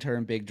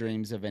long-term big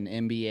dreams of an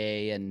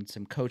MBA and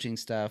some coaching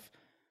stuff.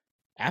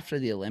 After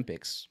the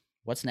Olympics,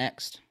 what's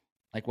next?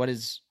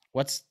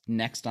 What's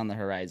next on the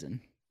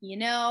horizon?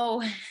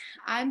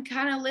 I'm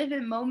kind of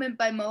living moment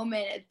by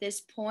moment at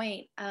this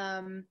point.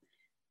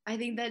 I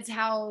think that's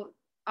how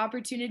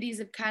opportunities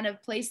have kind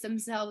of placed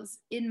themselves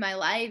in my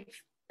life.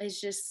 It's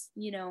just,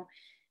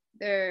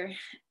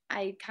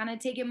 I kind of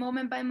take it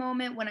moment by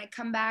moment. When I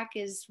come back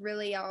is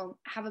really, I'll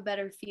have a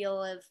better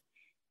feel of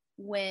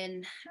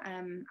when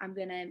I'm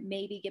going to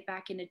maybe get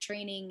back into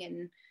training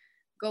and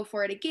go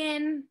for it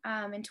again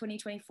in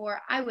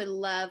 2024. I would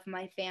love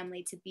my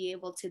family to be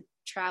able to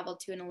travel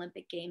to an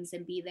Olympic Games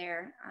and be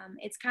there.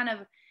 It's kind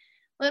of a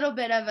little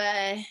bit of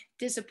a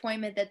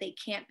disappointment that they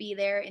can't be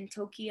there in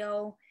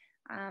Tokyo.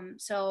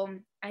 So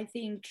I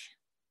think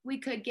we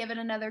could give it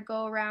another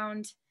go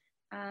around.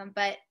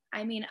 But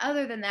I mean,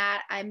 other than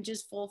that, I'm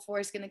just full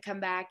force going to come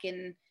back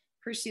and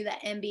pursue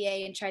that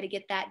MBA and try to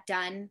get that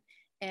done,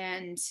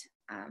 and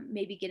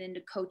maybe get into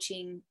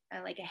coaching,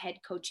 like a head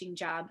coaching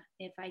job.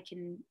 If I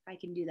can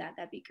do that,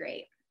 that'd be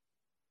great.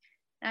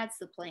 That's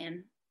the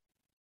plan.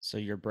 So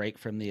your break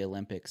from the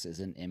Olympics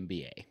is an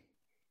MBA.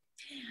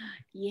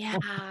 Yeah.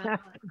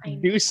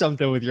 Do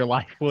something with your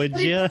life, would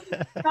you?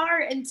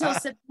 Start until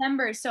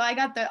September. So I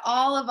got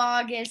all of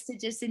August to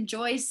just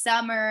enjoy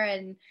summer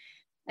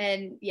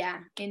and yeah,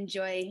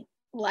 enjoy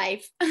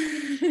life.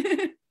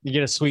 You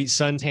get a sweet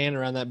suntan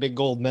around that big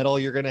gold medal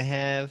you're going to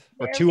have,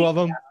 or two of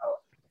them.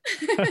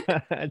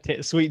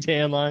 Sweet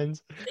tan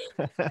lines.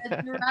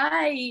 That's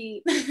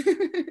right.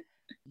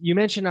 You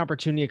mentioned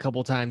opportunity a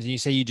couple times, and you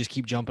say you just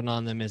keep jumping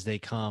on them as they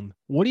come.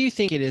 What do you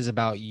think it is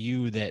about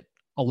you that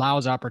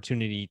allows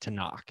opportunity to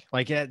knock?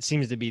 Like that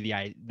seems to be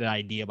the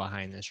idea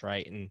behind this,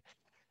 right? And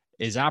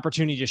is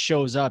opportunity just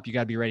shows up, you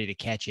got to be ready to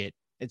catch it.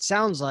 It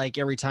sounds like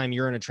every time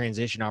you're in a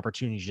transition,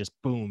 opportunity just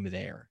boom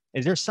there.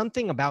 Is there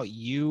something about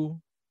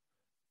you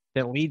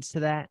that leads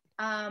to that?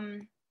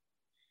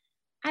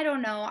 I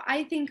don't know.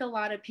 I think a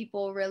lot of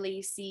people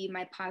really see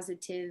my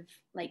positive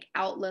like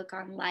outlook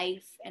on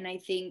life, and I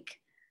think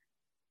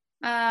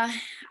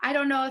I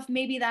don't know if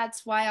maybe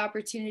that's why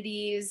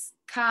opportunities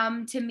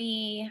come to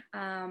me.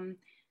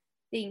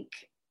 Think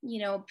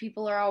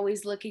people are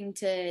always looking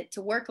to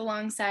work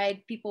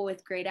alongside people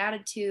with great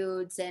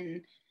attitudes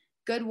and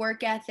good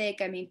work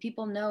ethic. I mean,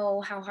 people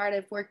know how hard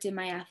I've worked in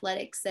my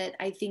athletics, that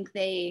I think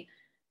they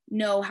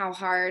know how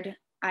hard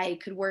I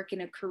could work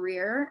in a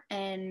career.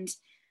 And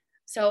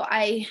so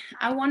I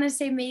want to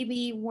say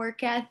maybe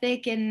work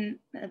ethic and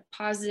a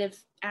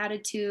positive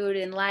attitude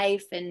in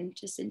life and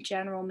just in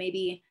general,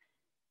 maybe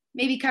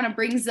kind of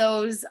brings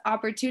those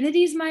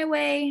opportunities my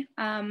way.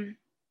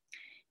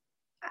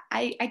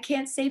 I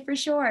can't say for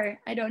sure.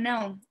 I don't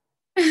know.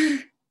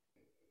 That's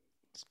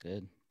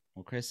good.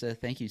 Well, Krista,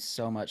 thank you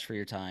so much for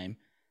your time.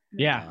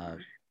 Yeah.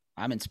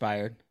 I'm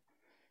inspired,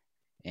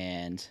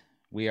 and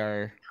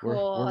we're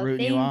Cool. rooting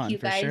Thank you on you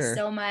for guys sure.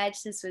 so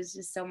much. This was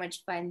just so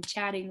much fun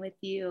chatting with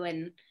you,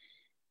 and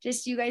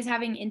just you guys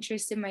having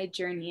interest in my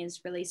journey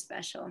is really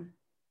special.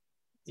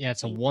 Yeah,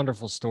 it's a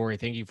wonderful story.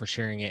 Thank you for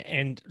sharing it.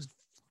 And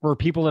for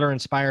people that are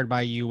inspired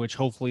by you, which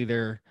hopefully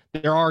there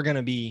are going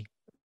to be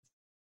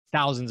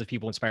thousands of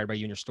people inspired by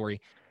you and your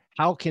story.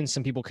 How can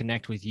some people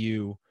connect with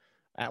you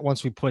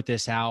once we put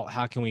this out?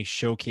 How can we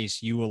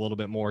showcase you a little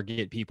bit more,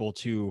 get people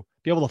to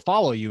be able to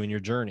follow you in your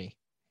journey?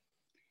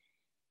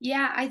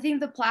 Yeah, I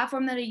think the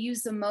platform that I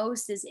use the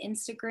most is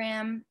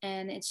Instagram,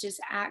 and it's just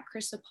at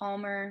Krista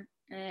Palmer,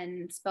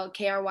 and spelled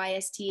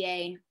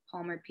Krysta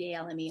Palmer,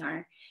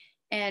 Palmer.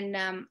 And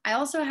I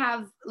also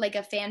have like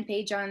a fan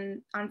page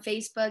on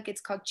Facebook.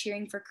 It's called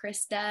Cheering for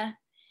Krista,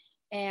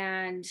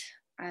 and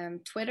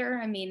Twitter.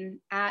 I mean,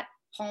 at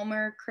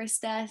Palmer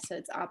Krista, so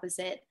it's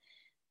opposite.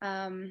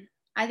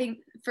 I think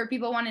for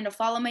people wanting to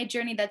follow my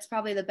journey, that's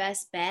probably the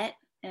best bet,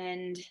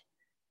 and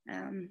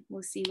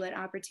we'll see what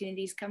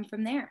opportunities come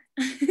from there.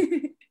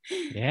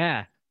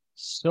 Yeah,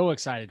 so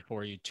excited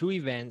for you. 2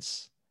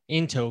 events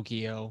in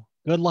Tokyo.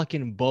 Good luck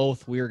in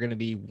both. We are going to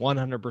be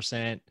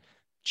 100%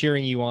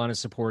 cheering you on and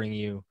supporting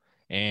you.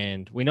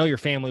 And we know your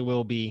family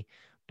will be,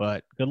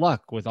 but good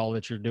luck with all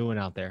that you're doing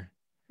out there.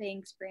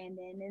 Thanks,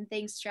 Brandon. And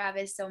thanks,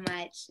 Travis, so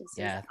much. This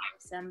was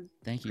awesome.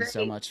 Thank you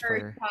so much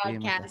for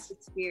being with us. Podcast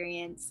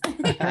experience.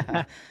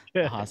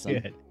 Awesome.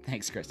 Good.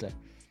 Thanks, Krista.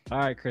 All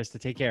right, Krista,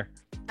 take care.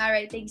 All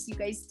right. Thanks, you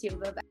guys too.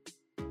 Bye-bye.